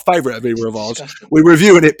not a favourite of either of ours. Disgusting. We're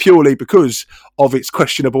reviewing it purely because of its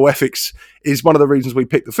questionable ethics. Is one of the reasons we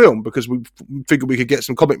picked the film, because we figured we could get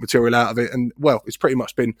some comic material out of it. And well, it's pretty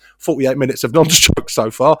much been 48 minutes of nonce jokes so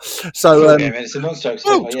far. So 48 minutes of nonce jokes.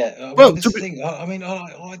 Yeah.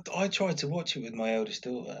 I tried to watch it with my eldest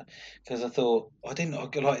daughter because I thought I didn't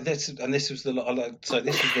like this, and this was the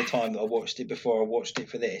time that I watched it before I watched it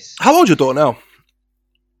for this. How old's your daughter now?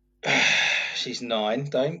 She's 9.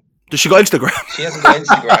 Don't. Does she got Instagram? She hasn't got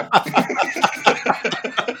Instagram.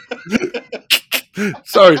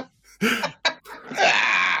 Sorry.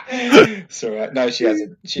 It's all right. No, she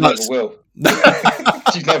hasn't. She never will.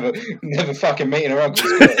 She's never fucking meeting her uncle.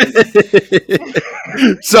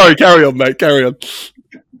 Sorry, carry on, mate. Carry on.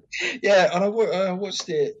 Yeah, and I watched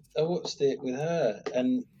it with her,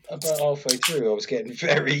 and about halfway through, I was getting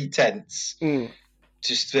very tense.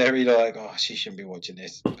 Just very like, oh, she shouldn't be watching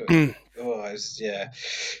this. But, yeah.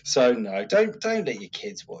 So no, don't let your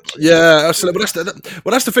kids watch it. Yeah, absolutely. But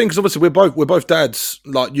that's the thing, because obviously we're both dads.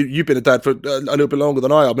 Like you've been a dad for a little bit longer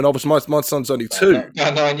than I have. I mean, obviously my son's only 2.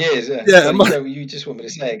 About 9 years. Yeah. Yeah. You just want me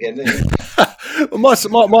to say it again, don't you?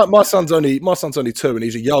 Well, my son's only 2, and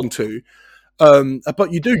he's a young 2.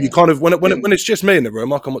 But you kind of when it's just me in the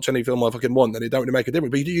room, I can watch any film I fucking want, and it don't really make a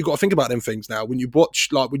difference. But you got to think about them things now when you watch,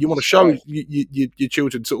 like when you want to show your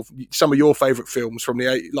children sort of some of your favourite films from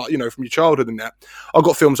the from your childhood and that. I've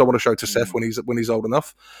got films I want to show to Seth when he's old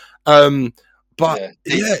enough. Deep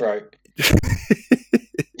throat.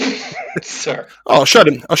 Sorry. Oh, I showed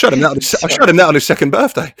him that on his second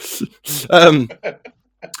birthday.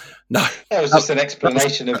 No. That was just an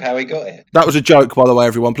explanation of how he got it. That was a joke, by the way,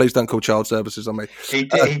 everyone. Please don't call child services on me. He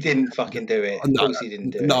didn't fucking do it. Of course he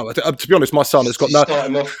didn't do it. No, to be honest, my son has got no... Start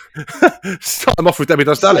him off. Start him off with Debbie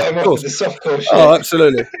Does Dallas, Start him of off course. with the softcore shit. Oh,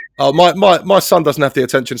 absolutely. Oh, my son doesn't have the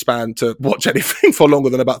attention span to watch anything for longer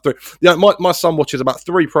than about 3. Yeah, my son watches about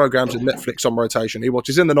 3 programs of Netflix on rotation. He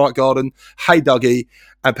watches In the Night Garden, Hey Dougie,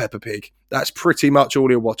 and Peppa Pig. That's pretty much all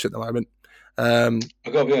he'll watch at the moment. I've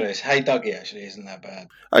got to be honest, Hey Dougie actually isn't that bad.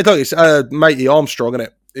 Hey Dougie's Matey Armstrong, isn't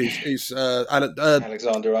it? He's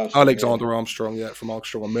Alexander Armstrong. Alexander Armstrong, yeah, from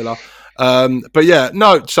Armstrong and Miller. But yeah,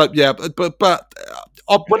 no, so yeah, but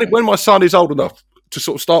when my son is old enough to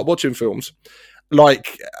sort of start watching films,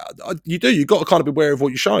 like you've got to kind of be aware of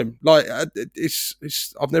what you show him. Like it's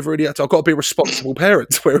I've never really had to. I've got to be a responsible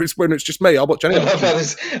parent. Whereas when it's just me, I watch anything. I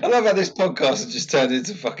love how this podcast has just turned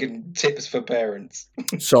into fucking tips for parents.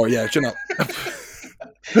 Sorry, yeah, you know.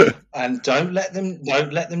 And don't let them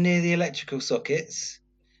near the electrical sockets.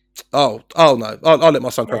 Oh no! I'll let my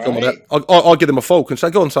son crack on with it. I'll give him a fork and say,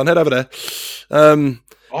 "Go on, son, head over there."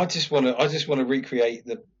 I just want to recreate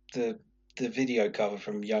the video cover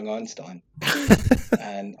from Young Einstein,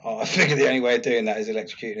 and I figure the only way of doing that is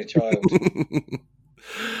electrocuting a child.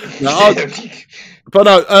 No, but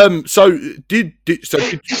no. So did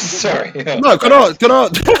sorry? No, can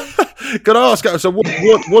I ask? So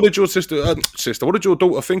what did your sister? What did your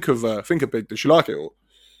daughter think of Big? Did she like it? Or?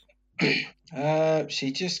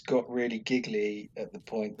 She just got really giggly at the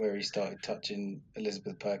point where he started touching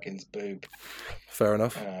Elizabeth Perkins' boob. Fair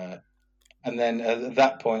enough. And then at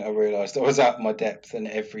that point, I realised I was out of my depth, and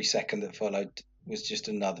every second that followed was just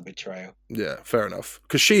another betrayal. Yeah, fair enough.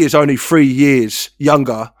 Because she is only 3 years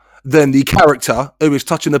younger than the character who is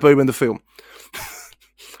touching the boob in the film,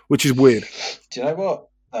 which is weird. Do you know what?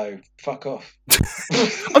 Oh, fuck off.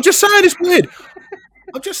 I'm just saying it's weird.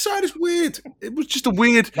 It was just a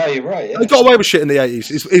weird. No, you're right. Yeah. They got away with shit in the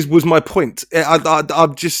 80s. Was my point.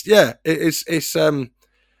 I'm just I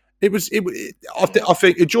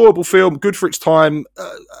think enjoyable film, good for its time.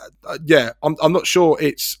 I'm not sure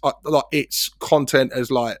it's like its content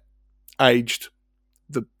has like aged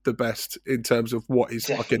the best in terms of what is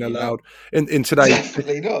Definitely fucking allowed in today's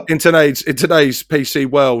Definitely not. in today's PC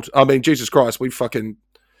world. I mean, Jesus Christ, we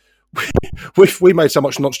made so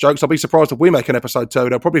much nonce jokes. I'll be surprised if we make an episode 2.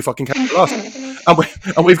 They'll probably fucking cancel us.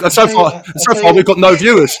 And we've got so far we've got no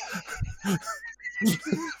viewers.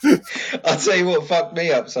 I'll tell you what fucked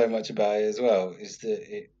me up so much about it as well is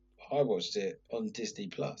that I watched it on Disney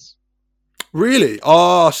Plus. Really?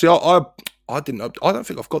 Oh, see, I didn't know. I don't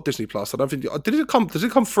think I've got Disney Plus. I don't think does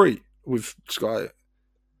it come free with Sky?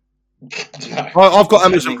 No, I've got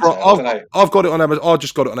Amazon Prime. So. I've got it on Amazon. I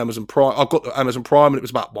just got it on Amazon Prime. I've got Amazon Prime, and it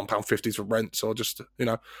was about £1.50 for rent. So I just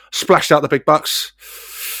splashed out the big bucks.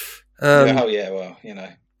 Well,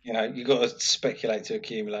 you got to speculate to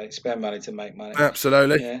accumulate, spend money to make money.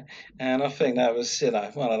 Absolutely. Yeah, and I think that was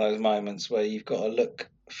one of those moments where you've got to look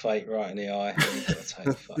fate right in the eye and you've got to take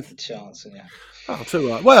a fucking chance. Yeah. Oh, too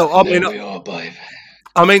right. Well, I mean, we are, babe.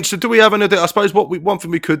 I mean, so do we have another? I suppose one thing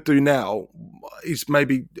we could do now is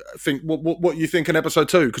maybe think what you think in episode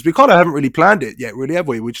 2, because we kind of haven't really planned it yet, really, have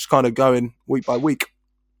we? We're just kind of going week by week.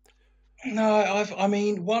 No, I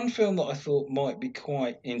mean, one film that I thought might be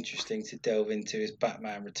quite interesting to delve into is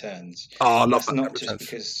Batman Returns. Oh, I love Batman Batman Returns. Not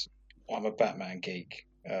just because I'm a Batman geek,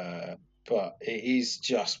 but it is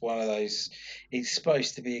just one of those. It's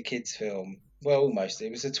supposed to be a kids' film. Well, almost.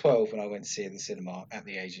 It was a 12 when I went to see it in the cinema at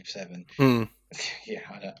the age of 7. Mm. Yeah,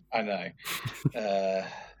 I know.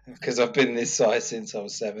 Because I've been this size since I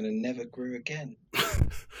was 7 and never grew again.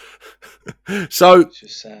 So it's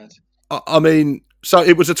just sad. I mean, so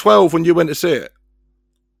it was a 12 when you went to see it.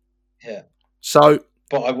 Yeah. So,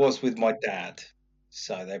 but I was with my dad,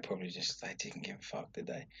 so they didn't give a fuck, did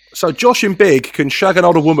they? So Josh in Big can shag an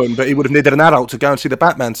older woman, but he would have needed an adult to go and see the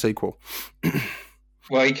Batman sequel.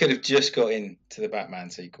 Well, he could have just got into the Batman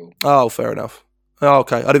sequel. Oh, fair enough. Oh,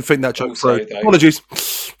 okay, I didn't think that joke through. Apologies.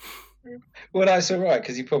 Well, that's all right,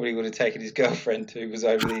 because he probably would have taken his girlfriend, who was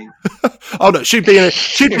over the. Oh no, she'd be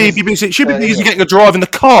busy getting a drive in the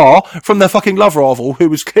car from their fucking love rival,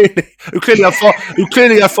 who clearly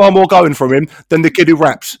had far more going from him than the kid who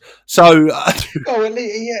raps. So. At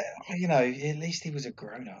least he was a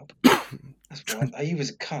grown up. That's fine. He was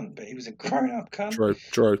a cunt, but he was a grown up cunt.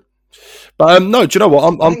 True. But no, do you know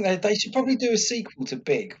what? I think they should probably do a sequel to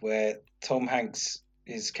Big, where Tom Hanks.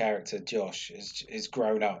 His character Josh is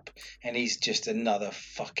grown up and he's just another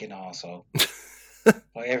fucking arsehole.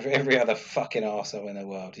 Like every other fucking arsehole in the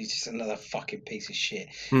world. He's just another fucking piece of shit.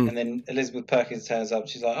 Mm. And then Elizabeth Perkins turns up.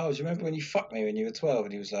 She's like, "Oh, do you remember when you fucked me when you were 12?"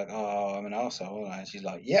 And he was like, "Oh, I'm an arsehole, aren't I?" And she's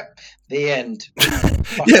like, "Yep, the end."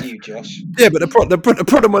 Fuck you, Josh. Yeah, but the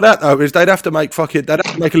problem with that though is they'd have to make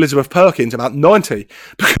Elizabeth Perkins about 90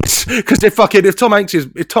 because if Tom Hanks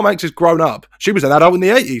is grown up, she was an adult in the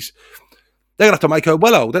 80s. They're gonna have to make her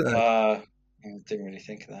well old, don't they? I didn't really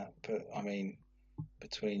think of that, but I mean,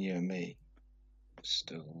 between you and me,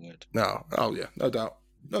 still would. No, oh yeah, no doubt.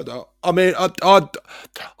 I mean, I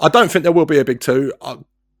don't think there will be a big 2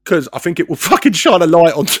 because I think it will fucking shine a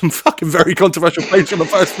light on some fucking very controversial things from the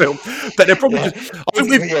first film. But they're probably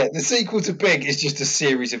the sequel to Big is just a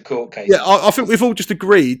series of court cases. Yeah, I think we've all just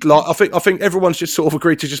agreed. Like, I think everyone's just sort of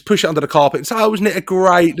agreed to just push it under the carpet and say, "Oh, wasn't it a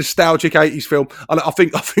great nostalgic 80s film?" And I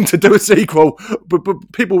think to do a sequel, but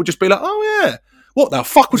people will just be like, "Oh yeah, what the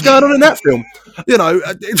fuck was going on in that film?" You know,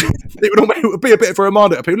 it would be a bit of a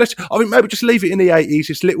reminder to people. I think maybe just leave it in the 80s,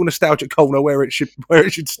 this little nostalgic corner where it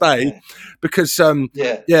should stay, because I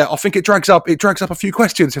think it drags up a few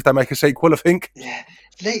questions if they make a sequel. I think.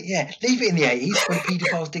 Leave it in the 80s when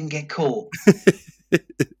paedophiles didn't get caught.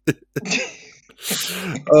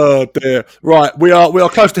 Oh dear! Right, we are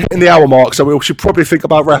close to hitting the hour mark, so we should probably think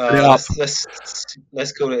about wrapping it up.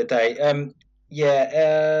 Let's call it a day.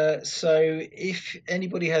 So if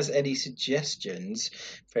anybody has any suggestions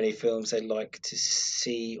for any films they'd like to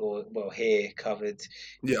see or hear covered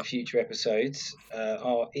in future episodes,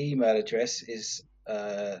 our email address is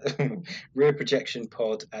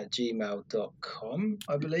rearprojectionpod@gmail.com,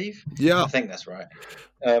 I believe. I think that's right.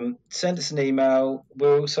 Send us an email.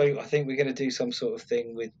 I think we're going to do some sort of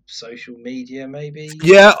thing with social media, maybe.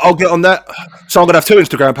 Yeah, I'll get on that. So I'm going to have 2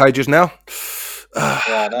 Instagram pages now. Yeah,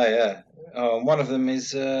 I know, yeah. One of them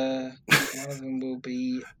will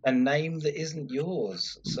be a name that isn't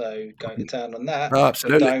yours. So go to town on that. Oh,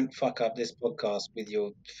 absolutely. But don't fuck up this podcast with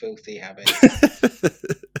your filthy habits.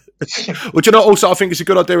 Well, also I think it's a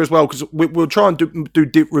good idea as well, because we'll try and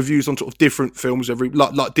do reviews on sort of different films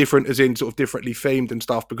like different as in sort of differently themed and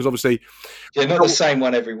stuff, because obviously not the same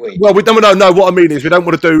one every week. Well, we don't know. What I mean is we don't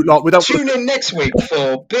want to do tune in next week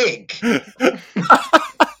for Big.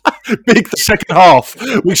 Big the second half.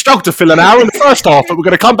 We struggled to fill an hour in the first half, but we're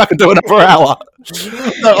going to come back and do another hour. If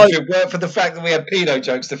it weren't for the fact that we had pedo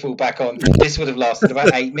jokes to fall back on, this would have lasted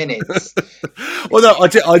about 8 minutes. Well, no, I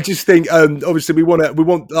just think obviously we want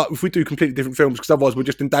if we do completely different films, because otherwise we're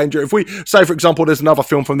just in danger. If we say, for example, there's another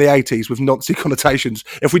film from the 80s with Nazi connotations,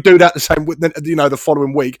 if we do that the same, the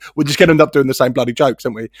following week, we're just going to end up doing the same bloody jokes,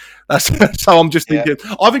 aren't we? So I'm just thinking.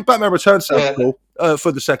 I think Batman Returns sounds cool.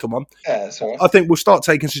 For the second one, that's all right. I think we'll start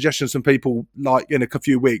taking suggestions from people like in a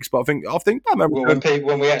few weeks. But I think Batman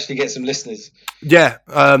when we actually get some listeners,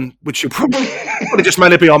 which should probably just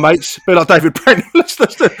mainly be our mates, be like David Brent. Let's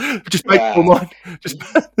just make all mine.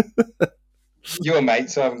 Your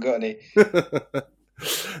mates, I haven't got any.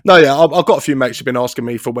 No, I've got a few mates who've been asking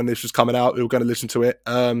me for when this was coming out, who were going to listen to it.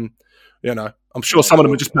 I'm sure some of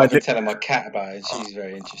them are just paying. Telling my cat about it. She's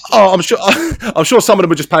very interested. Oh, I'm sure some of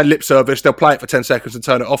them are just paying lip service. They'll play it for 10 seconds and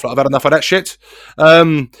turn it off. Like, I've had enough of that shit.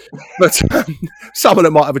 But some of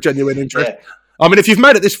them might have a genuine interest. Yeah. I mean, if you've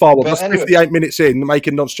made it this far, that's 58 minutes in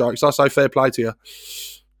making non-strikes. I say fair play to you.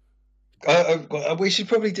 We should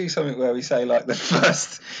probably do something where we say like the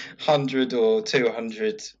first 100 or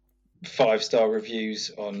 200 5-star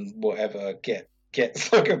reviews on whatever get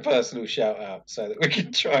like a personal shout out, so that we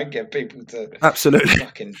can try and get people to absolutely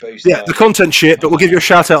fucking boost. Yeah, the content shit, but we'll give you a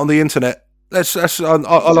shout out on the internet. I like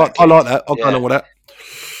that. I'll go along with that.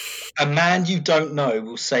 A man you don't know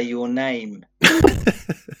will say your name.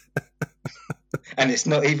 And it's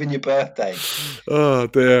not even your birthday. Oh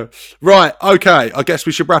dear. Right, okay. I guess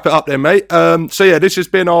we should wrap it up then, mate. So yeah, this has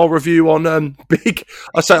been our review on Big.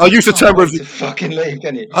 I use the term review. Fucking leave,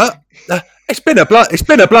 can you? It's been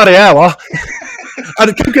a bloody hour.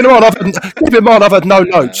 And keep in mind, I've had no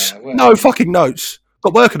notes, no fucking notes.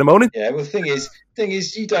 Got work in the morning. Yeah. Well, the thing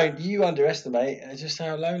is, you underestimate just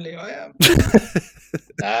how lonely I am.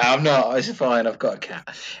 No, I'm not. It's fine. I've got a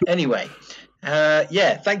cat. Anyway.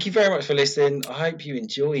 Thank you very much for listening. I hope you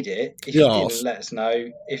enjoyed it. If you didn't, let us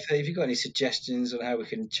know. If you've got any suggestions on how we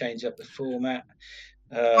can change up the format.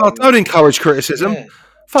 Don't encourage criticism. Yeah.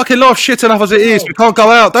 Fucking life's shit enough as it is. We can't go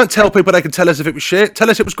out. Don't tell people they can tell us if it was shit. Tell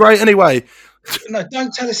us it was great anyway. No,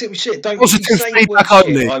 don't tell us it was shit. Don't positive say feedback the word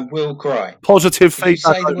only. Shit, I will cry. Positive if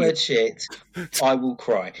feedback. You say the word shit, I will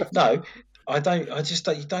cry. No. I don't.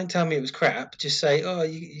 You don't tell me it was crap. Just say,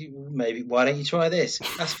 you maybe. Why don't you try this?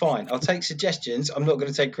 That's fine. I'll take suggestions. I'm not going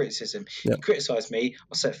to take criticism. Yep. You criticise me,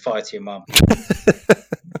 I'll set fire to your mum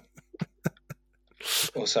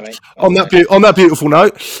or something. On that beautiful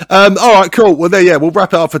note. All right, cool. Well, we'll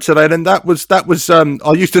wrap it up for today. Then that was.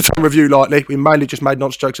 I used the term review lightly. We mainly just made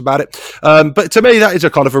nonce jokes about it. But to me, that is a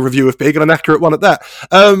kind of a review of Big and an accurate one at that.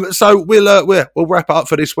 So we'll wrap it up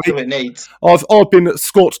for this week. It needs. I've been at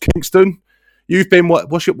Scott Kingston. You've been what?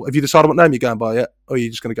 Have you decided what name you're going by yet? Or are you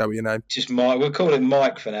just going to go with your name? Just Mike. We'll call him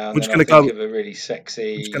Mike for now. We're just going to go with a really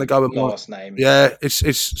sexy. Just going to go with last name. Yeah,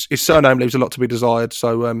 his surname leaves a lot to be desired,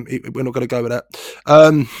 so we're not going to go with that.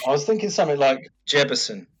 I was thinking something like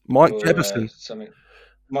Jebison. Mike Jebison. Something.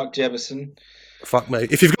 Mike Jebison. Fuck me.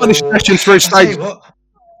 If you've got any suggestions for his stage,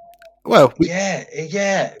 well,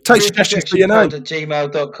 take suggestions for your name at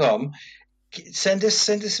gmail.com. Send us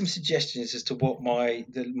some suggestions as to what my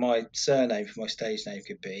surname for my stage name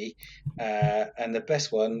could be, and the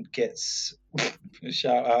best one gets a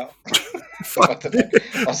shout out. I don't know.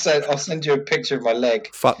 I'll send you a picture of my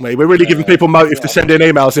leg. Fuck me, we're really giving people motive to send in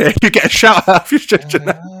emails here. You get a shout out if you suggestion.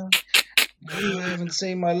 You haven't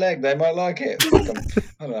seen my leg; they might like it. I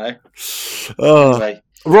don't know. Anyway.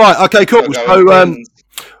 Right. Okay. Cool. So.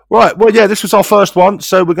 Right, well, this was our first one,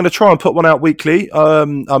 so we're going to try and put one out weekly.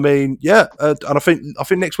 And I think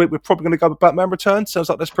next week we're probably going to go with Batman Returns. Sounds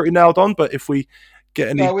like that's pretty nailed on. But if we get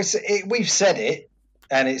any, we've said it,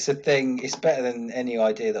 and it's a thing. It's better than any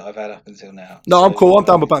idea that I've had up until now. No, I'm cool. I'm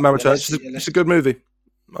down with Batman Returns. It's a good movie.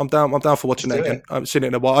 I'm down for watching it again. I haven't seen it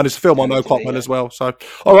in a while, and it's a film I know quite well as well. So,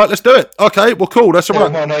 all right, let's do it. Okay, well, cool. That's all right.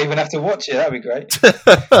 I might not even have to watch it. That'd be great.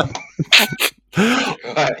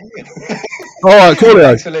 Right. All right, cool.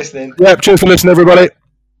 Thanks for listening. Cheers for listening, everybody.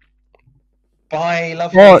 Bye.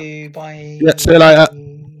 Love you. Bye. See you later.